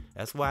us.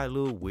 That's why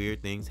little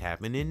weird things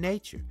happen in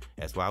nature.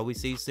 That's why we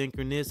see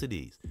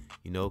synchronicities,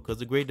 because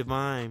the great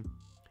divine,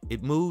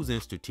 it moves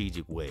in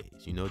strategic ways.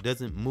 It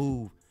doesn't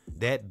move.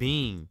 That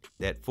being,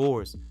 that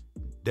force,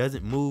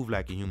 doesn't move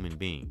like a human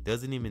being.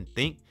 Doesn't even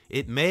think.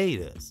 It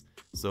made us.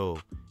 So,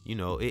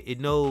 it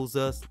knows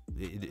us.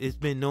 It's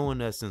been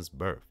knowing us since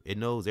birth. It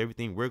knows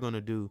everything we're going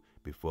to do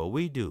before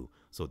we do.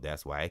 So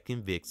that's why it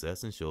convicts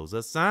us and shows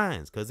us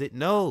signs, because it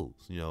knows,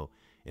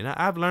 And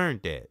I've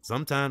learned that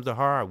sometimes the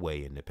hard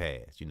way in the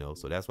past,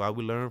 So that's why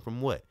we learn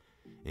from what?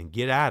 And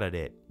get out of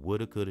that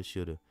woulda, coulda,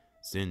 shoulda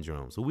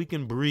syndrome, so we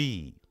can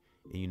breathe.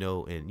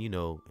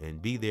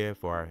 And be there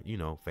for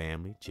our,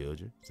 family,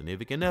 children,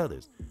 significant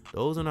others,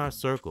 those in our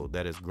circle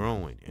that is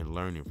growing and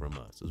learning from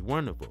us. It's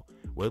wonderful,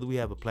 whether we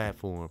have a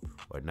platform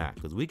or not,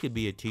 because we could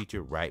be a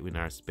teacher right in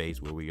our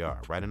space where we are,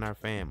 right in our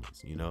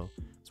families.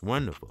 It's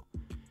wonderful,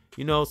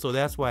 so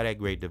that's why that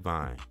great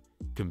divine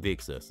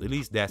convicts us. At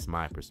least that's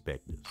my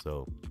perspective.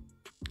 So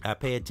I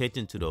pay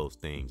attention to those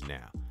things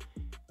now.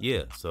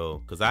 Yeah, so,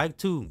 because I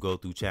too go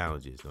through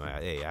challenges.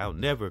 Hey, I'll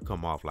never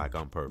come off like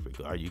I'm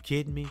perfect. Are you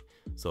kidding me?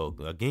 So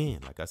again,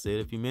 like I said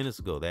a few minutes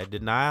ago, that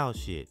denial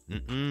shit.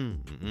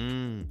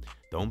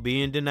 Don't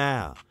be in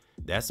denial.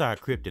 That's our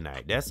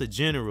kryptonite. That's a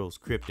general's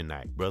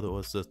kryptonite, brother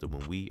or sister,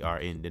 when we are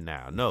in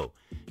denial. No,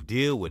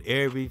 deal with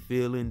every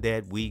feeling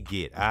that we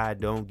get. I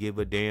don't give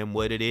a damn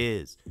what it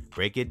is.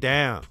 Break it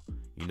down.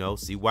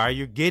 See why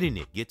you're getting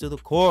it. Get to the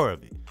core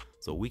of it,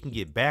 so we can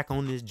get back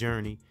on this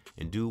journey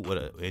and do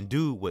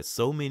what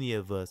so many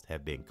of us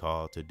have been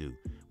called to do,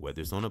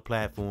 whether it's on a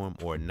platform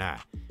or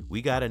not.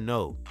 We got to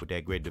know what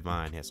that great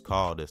divine has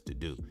called us to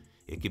do.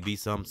 It could be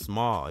something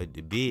small,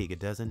 big, it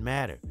doesn't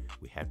matter.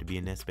 We have to be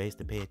in that space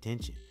to pay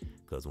attention,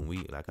 because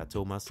when like I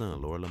told my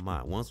son, Lord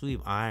Lamont, once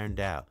we've ironed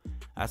out,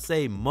 I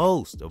say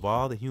most of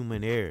all the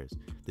human errors,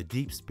 the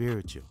deep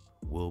spiritual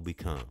will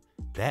become.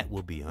 That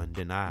will be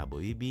undeniable.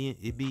 It'd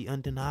be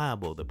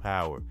undeniable, the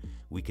power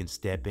we can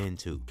step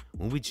into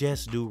when we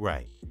just do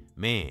right.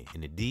 Man,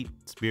 in the deep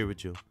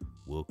spiritual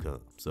will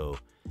come. So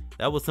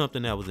that was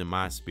something that was in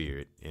my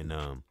spirit. And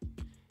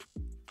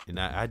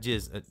I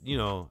just,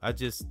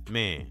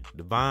 man,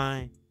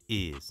 divine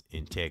is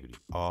integrity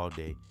all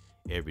day,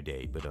 every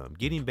day. But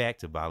getting back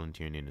to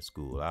volunteering in the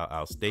school,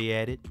 I'll stay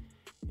at it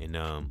and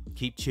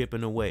keep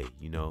chipping away,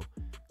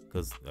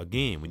 because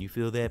again, when you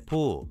feel that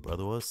pull,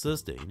 brother or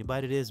sister,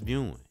 anybody that's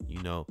viewing, you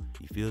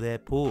feel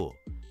that pull,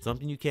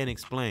 something you can't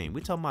explain.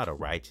 We're talking about a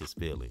righteous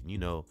feeling,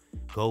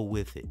 go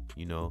with it,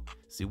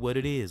 see what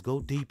it is,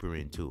 go deeper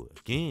into it.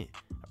 Again,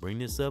 I bring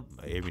this up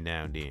every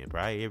now and then,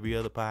 probably every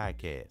other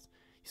podcast.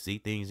 You see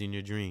things in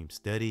your dreams,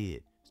 study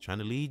it. It's trying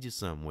to lead you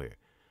somewhere.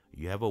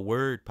 You have a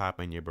word pop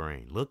in your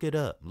brain, look it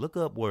up, look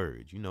up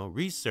words,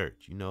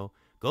 research,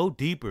 go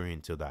deeper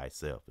into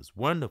thyself. It's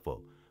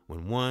wonderful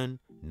when one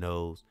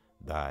knows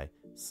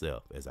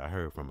thyself, as I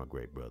heard from a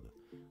great brother.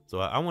 So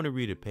I want to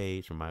read a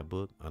page from my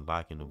book,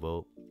 Unlocking the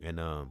Vote.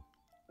 And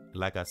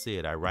like I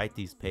said, I write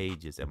these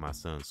pages at my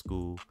son's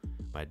school,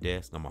 my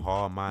desk. I'm a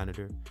hall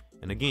monitor.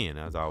 And again,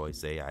 as I always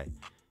say, I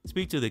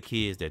speak to the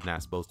kids that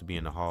not supposed to be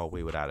in the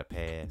hallway without a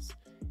pass.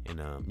 And,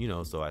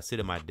 so I sit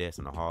at my desk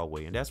in the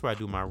hallway, and that's where I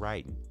do my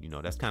writing.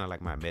 That's kind of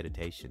like my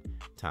meditation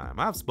time.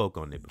 I've spoke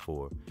on it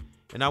before.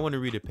 And I want to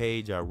read a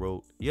page I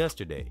wrote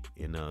yesterday.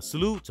 And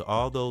salute to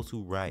all those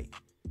who write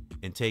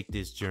and take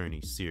this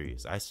journey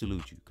serious. I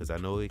salute you, because I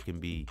know it can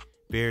be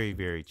very,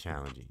 very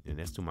challenging. And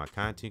that's to my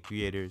content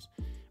creators,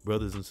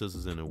 brothers and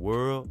sisters in the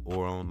world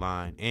or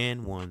online,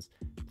 and one's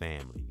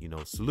family.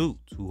 Salute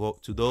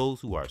to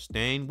those who are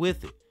staying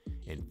with it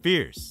and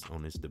fierce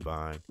on this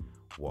divine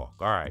walk.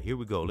 All right, here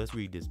we go. Let's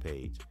read this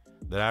page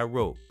that I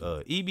wrote.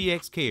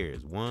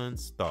 EBXCARES,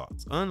 One's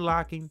Thoughts,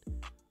 Unlocking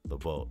the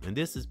Vault. And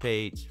this is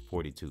page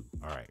 42.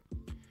 All right.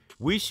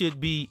 We should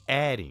be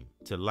adding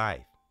to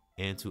life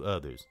and to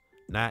others,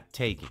 not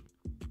taking.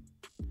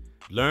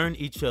 Learn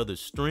each other's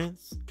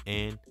strengths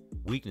and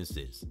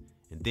weaknesses,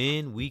 and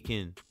then we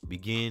can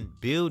begin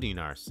building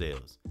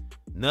ourselves.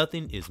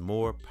 Nothing is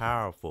more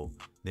powerful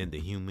than the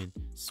human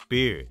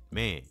spirit,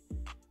 man.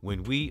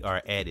 When we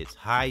are at its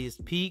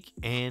highest peak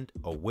and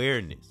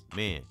awareness,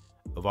 man,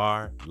 of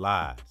our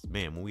lives,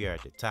 man, when we are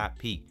at the top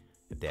peak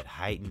of that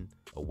heightened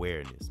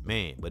awareness,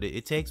 man. But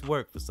it takes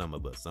work for some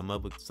of us.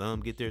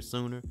 Some get there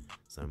sooner,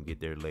 some get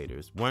there later.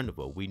 It's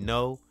wonderful. We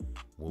know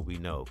what we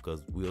know,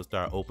 because we'll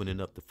start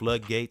opening up the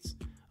floodgates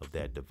of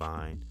that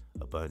divine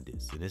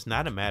abundance. And it's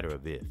not a matter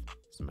of if,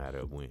 it's a matter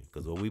of when.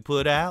 Because what we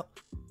put out,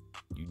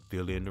 you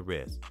fill in the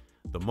rest.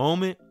 The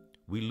moment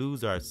we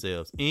lose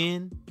ourselves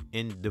in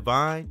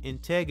divine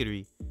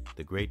integrity,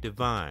 the great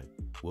divine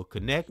will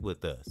connect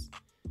with us.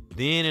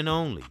 Then and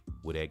only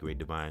will that great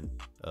divine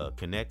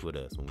connect with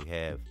us when we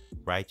have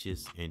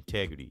righteous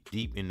integrity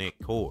deep in that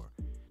core,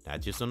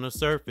 not just on the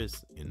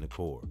surface, in the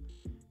core,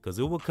 because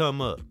it will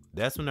come up.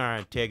 That's when our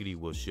integrity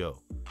will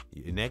show.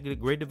 And that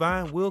great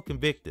divine will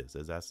convict us,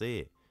 as I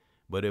said.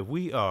 But if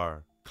we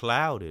are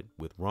clouded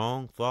with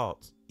wrong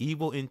thoughts,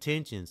 evil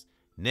intentions,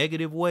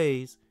 negative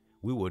ways,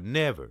 we will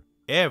never,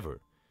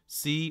 ever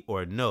see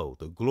or know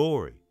the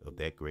glory of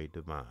that great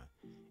divine.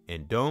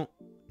 And don't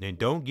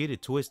get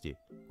it twisted.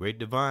 Great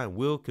divine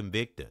will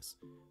convict us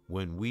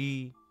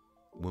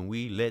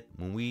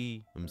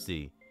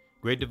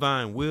great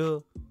divine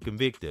will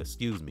convict us,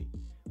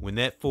 when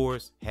that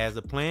force has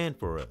a plan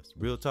for us,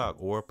 real talk,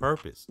 or a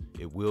purpose.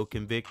 It will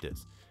convict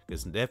us,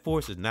 because that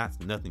force is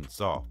nothing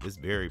soft. It's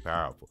very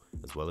powerful,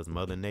 as well as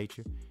Mother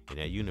Nature and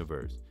that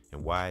universe.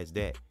 And why is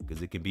that?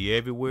 Because it can be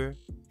everywhere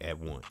at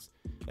once.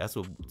 That's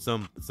what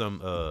some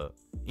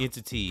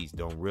entities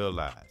don't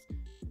realize.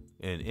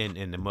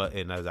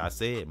 And as I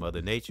said,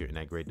 Mother Nature and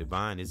that great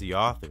divine is the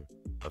author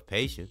of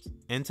patience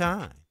and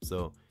time.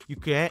 So you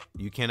can't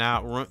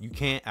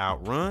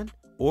outrun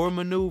or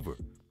maneuver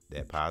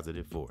that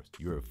positive force.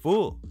 You're a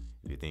fool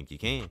if you think you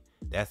can.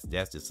 That's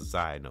just a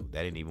side note.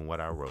 That ain't even what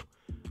I wrote.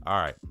 All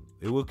right.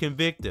 It will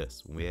convict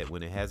us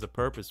when it has a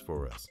purpose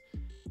for us.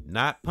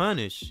 Not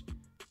punish,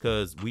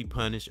 because we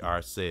punish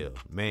ourselves,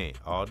 man,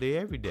 all day,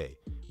 every day,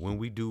 when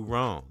we do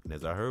wrong. And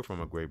as I heard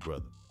from a great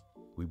brother,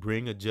 we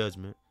bring a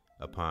judgment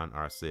upon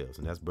ourselves.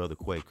 And that's Brother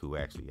Kwaku,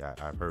 actually,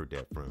 I've heard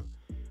that from.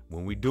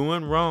 When we're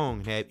doing wrong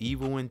and have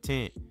evil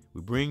intent,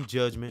 we bring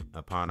judgment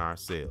upon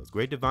ourselves.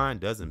 Great divine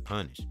doesn't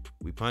punish.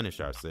 We punish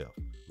ourselves.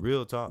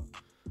 Real talk.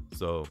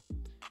 So,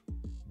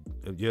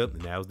 yep,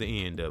 and that was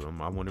the end of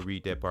them. I want to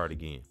read that part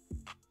again.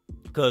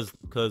 Because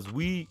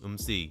we, when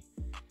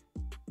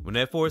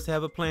that force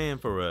have a plan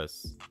for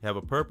us, have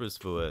a purpose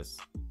for us,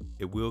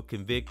 it will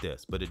convict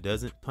us, but it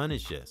doesn't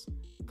punish us.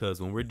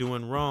 Because when we're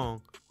doing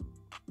wrong,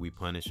 we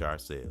punish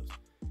ourselves.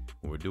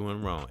 When we're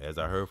doing wrong, as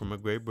I heard from a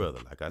great brother,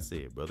 like I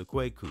said, Brother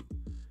Kwaku,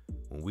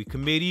 when we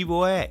commit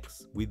evil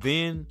acts, we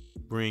then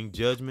bring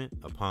judgment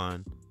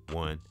upon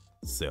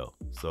oneself.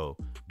 So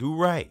do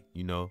right,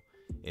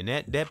 and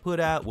that put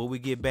out what we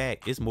get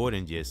back. It's more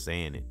than just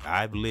saying it.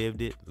 I've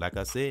lived it. Like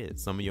I said,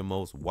 some of your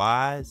most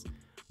wise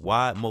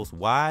brothers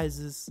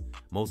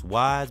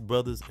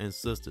and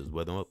sisters,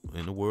 whether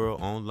in the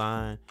world,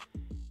 online,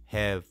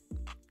 have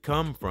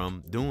come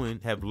from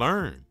have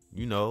learned,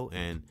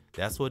 and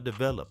That's what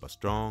develop a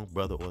strong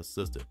brother or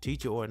sister,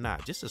 teacher or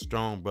not, just a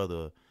strong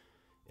brother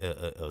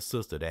or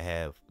sister that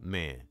have,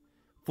 man,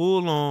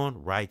 full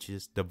on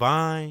righteous,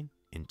 divine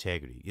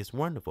integrity. It's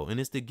wonderful. And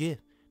it's the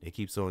gift that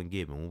keeps on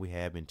giving when we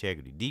have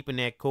integrity deep in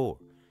that core.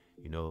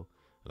 You know,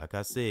 like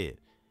I said,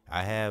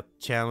 I have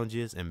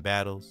challenges and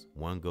battles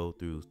one go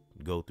through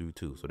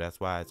too. So that's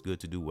why it's good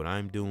to do what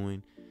I'm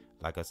doing.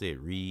 Like I said,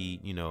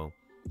 read,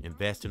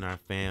 invest in our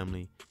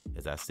family.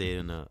 As I said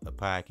in a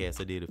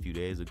podcast I did a few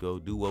days ago,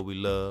 do what we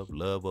love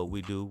what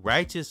we do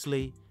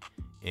righteously.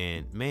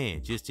 And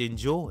man, just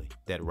enjoy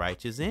that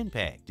righteous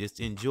impact. Just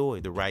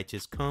enjoy the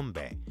righteous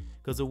comeback,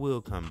 because it will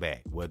come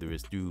back, whether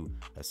it's through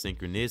a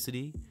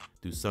synchronicity,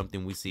 through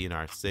something we see in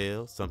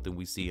ourselves, something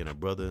we see in a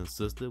brother and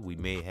sister we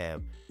may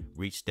have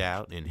reached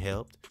out and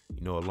helped,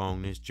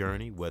 along this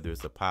journey, whether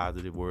it's a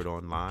positive word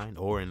online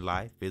or in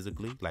life,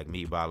 physically, like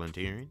me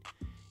volunteering.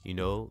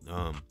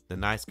 The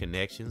nice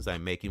connections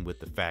I'm making with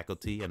the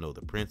faculty, I know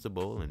the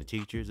principal and the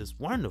teachers. It's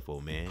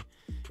wonderful, man.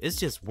 It's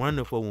just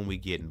wonderful when we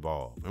get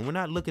involved, and we're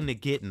not looking to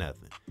get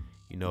nothing.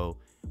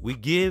 We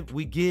give,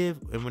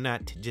 and we're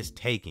not just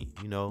taking,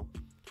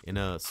 And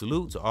a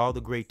salute to all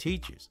the great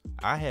teachers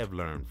I have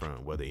learned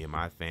from, whether in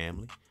my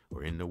family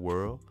or in the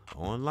world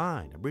or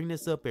online. I bring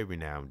this up every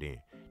now and then.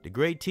 The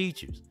great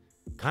teachers,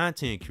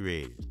 content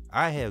creators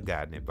I have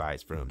gotten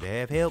advice from that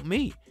have helped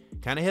me,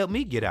 helped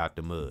me get out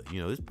the mud.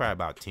 It's probably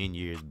about 10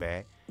 years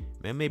back,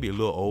 man, maybe a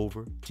little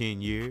over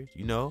 10 years,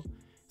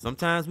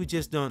 Sometimes we're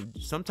just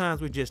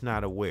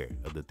not aware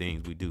of the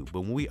things we do.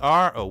 But when we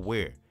are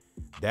aware,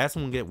 that's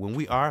when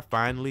we are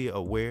finally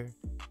aware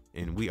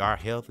and we are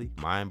healthy,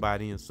 mind,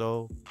 body, and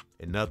soul,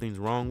 and nothing's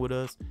wrong with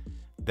us,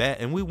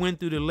 and we went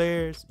through the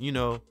layers,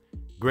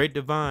 great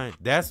divine,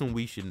 that's when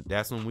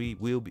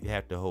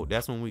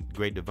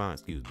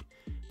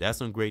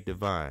great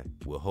divine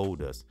will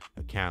hold us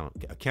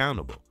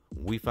accountable.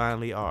 When we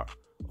finally are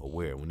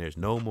aware, when there's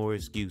no more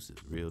excuses,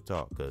 real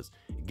talk, because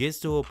it gets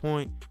to a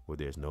point where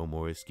there's no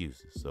more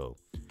excuses. So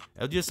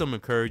that's just some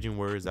encouraging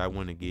words I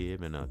want to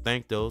give, and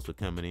thank those for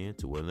coming in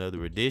to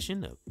another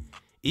edition of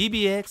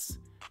EBX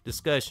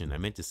Discussion. I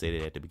meant to say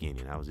that at the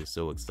beginning. I was just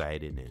so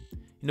excited, and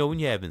when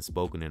you haven't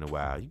spoken in a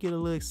while, you get a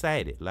little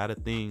excited. A lot of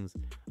things,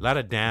 a lot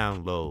of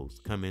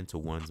downloads come into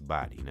one's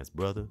body, and that's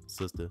brother,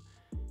 sister,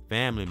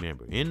 family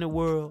member in the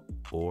world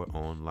or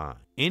online.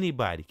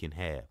 Anybody can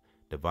have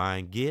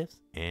divine gifts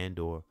and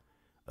or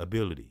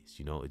abilities.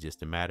 It's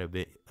just a matter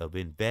of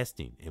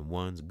investing in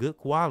one's good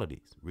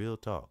qualities, real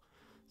talk.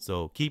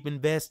 So keep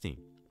investing,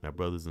 my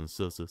brothers and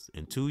sisters,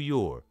 into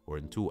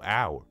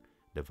our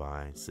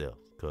divine self,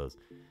 because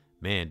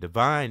man,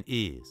 divine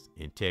is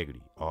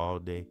integrity all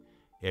day,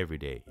 every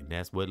day. And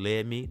that's what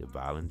led me to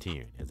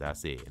volunteering, as I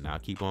said. And I'll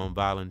keep on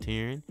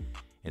volunteering,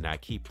 and I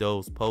keep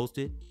those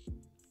posted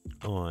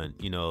on,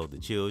 the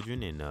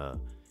children and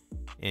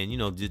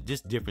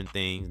just different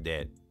things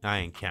that I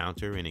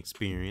encounter and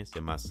experience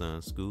in my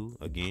son's school.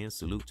 Again,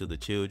 salute to the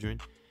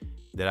children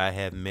that I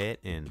have met.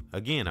 And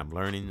again, I'm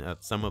learning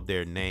some of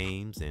their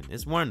names, and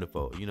it's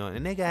wonderful,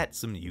 and they got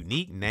some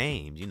unique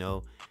names,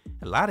 a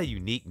lot of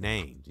unique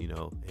names,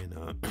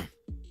 and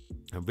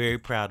I'm very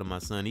proud of my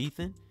son,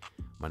 Ethan,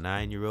 my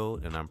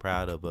 9-year-old, and I'm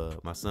proud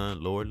of my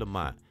son, Lord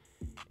Lamont.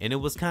 And it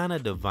was kind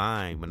of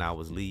divine when I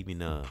was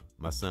leaving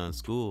my son's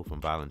school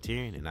from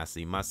volunteering, and I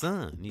see my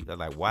son. He was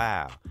like,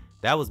 wow,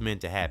 that was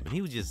meant to happen.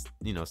 He was just,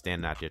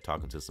 standing out there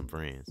talking to some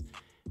friends.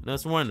 And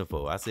that's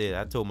wonderful. I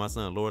told my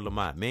son, Lord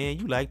Lamont, man,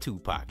 you like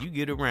Tupac. You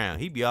get around.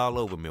 He be all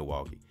over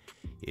Milwaukee.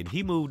 And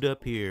he moved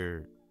up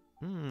here,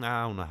 I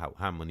don't know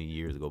how many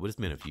years ago, but it's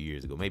been a few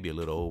years ago, maybe a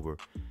little over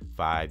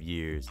 5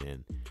 years.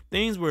 And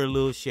things were a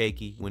little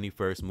shaky when he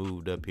first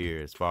moved up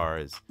here, as far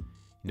as,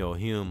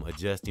 him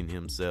adjusting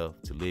himself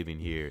to living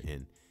here,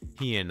 and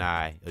he and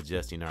I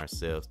adjusting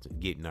ourselves to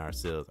getting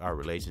our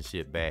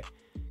relationship back.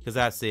 Because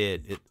I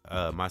said,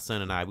 my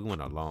son and I,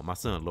 my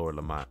son, Lord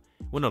Lamont,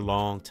 went a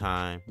long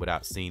time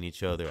without seeing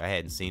each other. I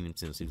hadn't seen him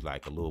since he was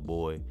like a little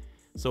boy.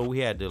 So we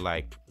had to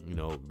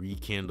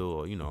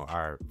rekindle,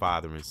 our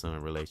father and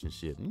son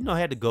relationship.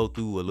 Had to go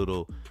through a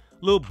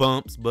little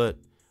bumps, but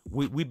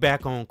we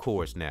back on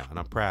course now, and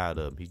I'm proud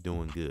of him. He's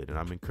doing good, and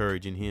I'm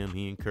encouraging him.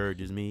 He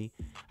encourages me.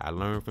 I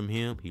learn from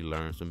him. He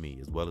learns from me,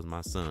 as well as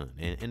my son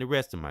and the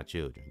rest of my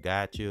children,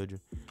 God children,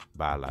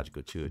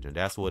 biological children.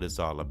 That's what it's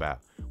all about.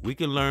 We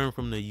can learn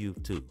from the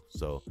youth too.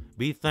 So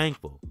be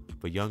thankful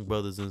for young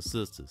brothers and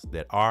sisters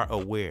that are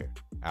aware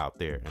out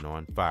there and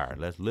on fire.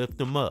 Let's lift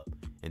them up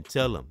and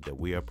tell them that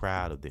we are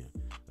proud of them.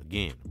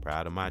 Again, I'm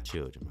proud of my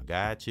children, my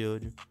God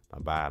children, my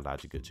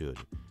biological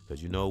children.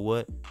 Because you know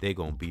what? They're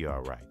going to be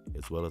all right,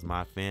 as well as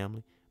my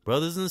family,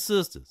 brothers and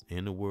sisters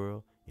in the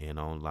world and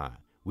online.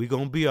 We're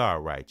going to be all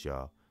right,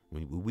 y'all.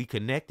 When we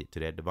connected to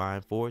that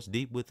divine force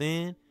deep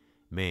within,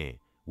 man,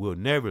 we'll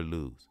never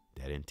lose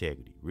that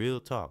integrity. Real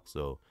talk.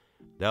 So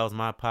that was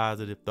my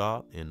positive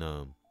thought. And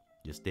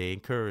just stay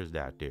encouraged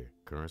out there.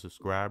 Current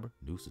subscriber,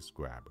 new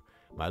subscriber.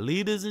 My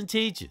leaders and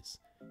teachers,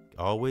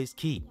 always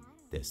keep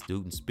that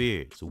student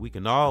spirit so we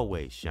can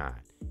always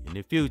shine in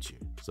the future.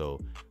 So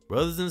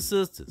brothers and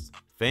sisters,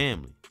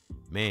 family,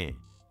 man,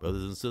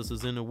 brothers and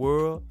sisters in the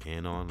world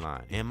and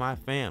online, and my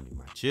family,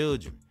 my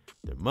children,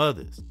 their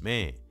mothers,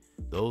 man,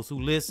 those who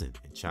listen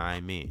and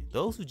chime in,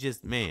 those who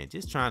just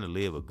trying to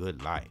live a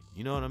good life.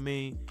 You know what I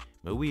mean?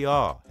 But we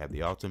all have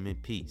the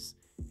ultimate peace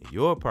in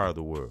your part of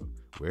the world,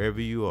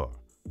 wherever you are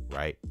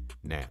right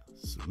now.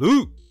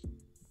 Salute.